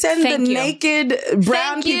would we send naked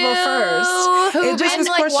brown people first? It just was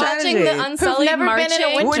poor strategy. Watching the Unsullied marching. Been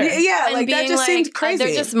in a winter. Like that just seemed crazy.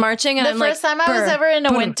 They're just marching, and the first time I was ever in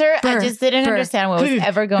a winter, I just didn't understand what was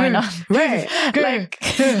ever going on. Right.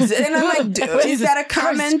 And I'm like, is that a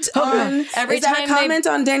comment on? Is that a comment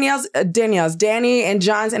on Dany and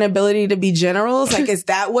Jon's inability to be generals? Like, is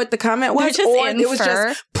that what the comment was, or it was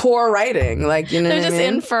just poor writing? Like, they're what just I mean?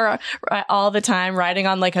 in for all the time, riding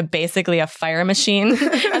on like basically a fire machine,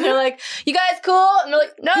 and they're like, "You guys cool?" And they're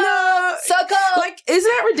like, "No, so cold." Like, isn't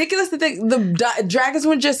that ridiculous that the dragons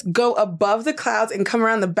would just go above the clouds and come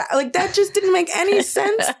around the back? Like, that just didn't make any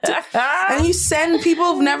sense. And you send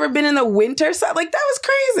people who've never been in the winter, so like that was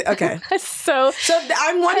crazy. Okay, so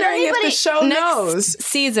I'm wondering if the show knows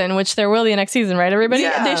season, which there will be a next season, right? Everybody,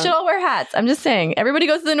 they should all wear hats. I'm just saying, everybody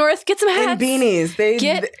goes to the north, get some hats and beanies.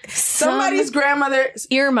 Somebody's grandmother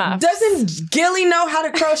earmuffs. Doesn't Gilly know how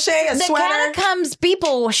to crochet a sweater? The Catacombs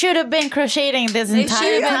people should have been crocheting this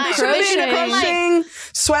entire time. They should have been crocheting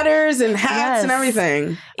sweaters and hats and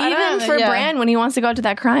everything. Even for Bran when he wants to go to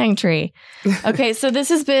that crying tree. Okay, so this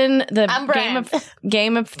has been the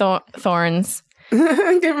Game of Thorns.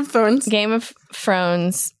 Game of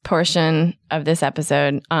Thrones portion of this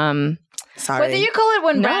episode. Sorry. What do you call it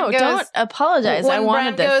when Bran goes? Don't apologize. I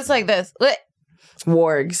wanted Bran goes like this.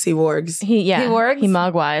 Wargs. He wargs. He wargs? He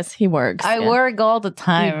mogwise. He wargs. I warg all the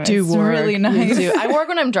time. You do it's warg. Really nice. You do. I warg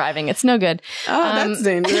when I'm driving. It's no good. Oh, that's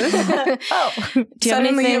dangerous.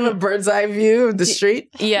 Suddenly you have a bird's eye view of the street?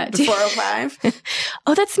 Yeah. The 405?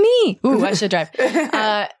 Oh, that's me. Ooh, I should drive.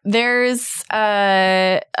 There's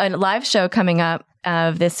a live show coming up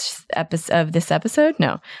of this episode.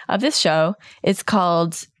 No, of this show. It's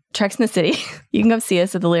called Treks in the City. You can go see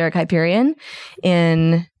us at the Lyric Hyperion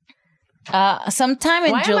in sometime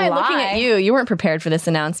in July. Why am I looking at you? You weren't prepared for this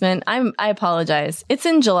announcement. I apologize. It's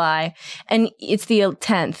in July, and it's the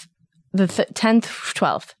 10th,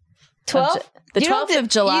 12th. 12th? The 12th of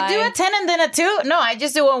July. You do a 10 and then a 2? No, I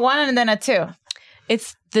just do a 1 and then a 2.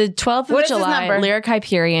 It's the 12th of July, Lyric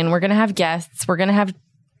Hyperion. We're going to have guests. We're going to have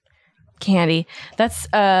candy. That's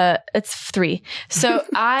it's 3. So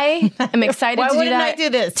I am excited to do that. Why wouldn't I do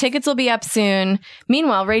this? Tickets will be up soon.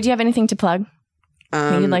 Meanwhile, Ray, do you have anything to plug?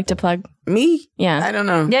 You'd like to plug? Me? Yeah. I don't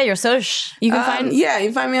know. Yeah, you're so you can find you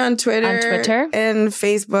can find me on Twitter. And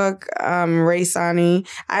Facebook, Ray Sani.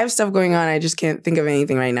 I have stuff going on. I just can't think of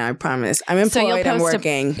anything right now, I promise. I'm employed, I'm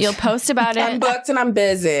working. You'll post about it. I'm booked and I'm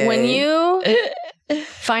busy. When you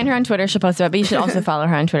find her on Twitter, she'll post about it, but you should also follow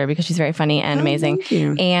her on Twitter because she's very funny and amazing. Thank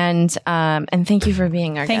you. And thank you for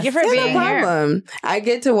being our guest. Thank you for being no here. Problem. I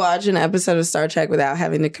get to watch an episode of Star Trek without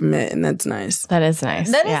having to commit, and that's nice. That is nice.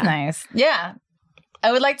 That is nice. Yeah.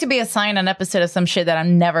 I would like to be assigned an episode of some shit that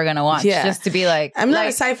I'm never going to watch. Yeah. Just to be like... I'm not a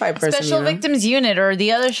sci-fi person. Special Victims Unit or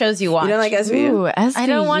the other shows you watch. You don't like SVU? Ooh, SVU. I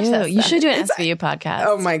don't watch that stuff. You should do an SVU podcast.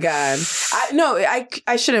 Oh my God.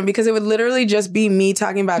 I shouldn't, because it would literally just be me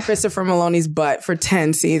talking about Christopher Maloney's butt for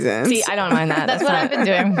 10 seasons. See, I don't mind that. That's what I've been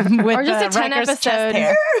doing. With or just a 10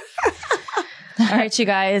 episode. All right, you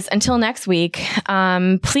guys, until next week,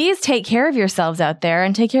 please take care of yourselves out there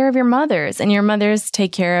and take care of your mothers, and your mothers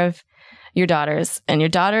take care of your daughters, and your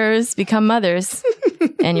daughters become mothers,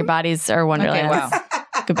 and your bodies are wonderlands. Okay,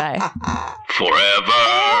 wow. Goodbye.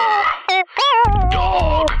 Forever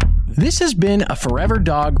Dog. This has been a Forever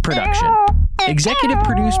Dog production. Executive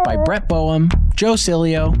produced by Brett Boehm, Joe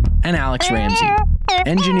Cilio, and Alex Ramsey.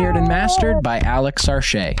 Engineered and mastered by Alex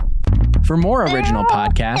Sarche. For more original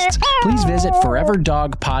podcasts, please visit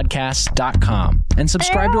foreverdogpodcasts.com and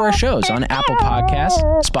subscribe to our shows on Apple Podcasts,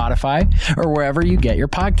 Spotify, or wherever you get your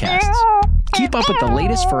podcasts. Keep up with the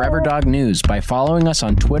latest Forever Dog news by following us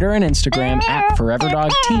on Twitter and Instagram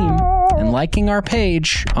 @ForeverDogTeam and liking our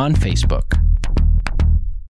page on Facebook.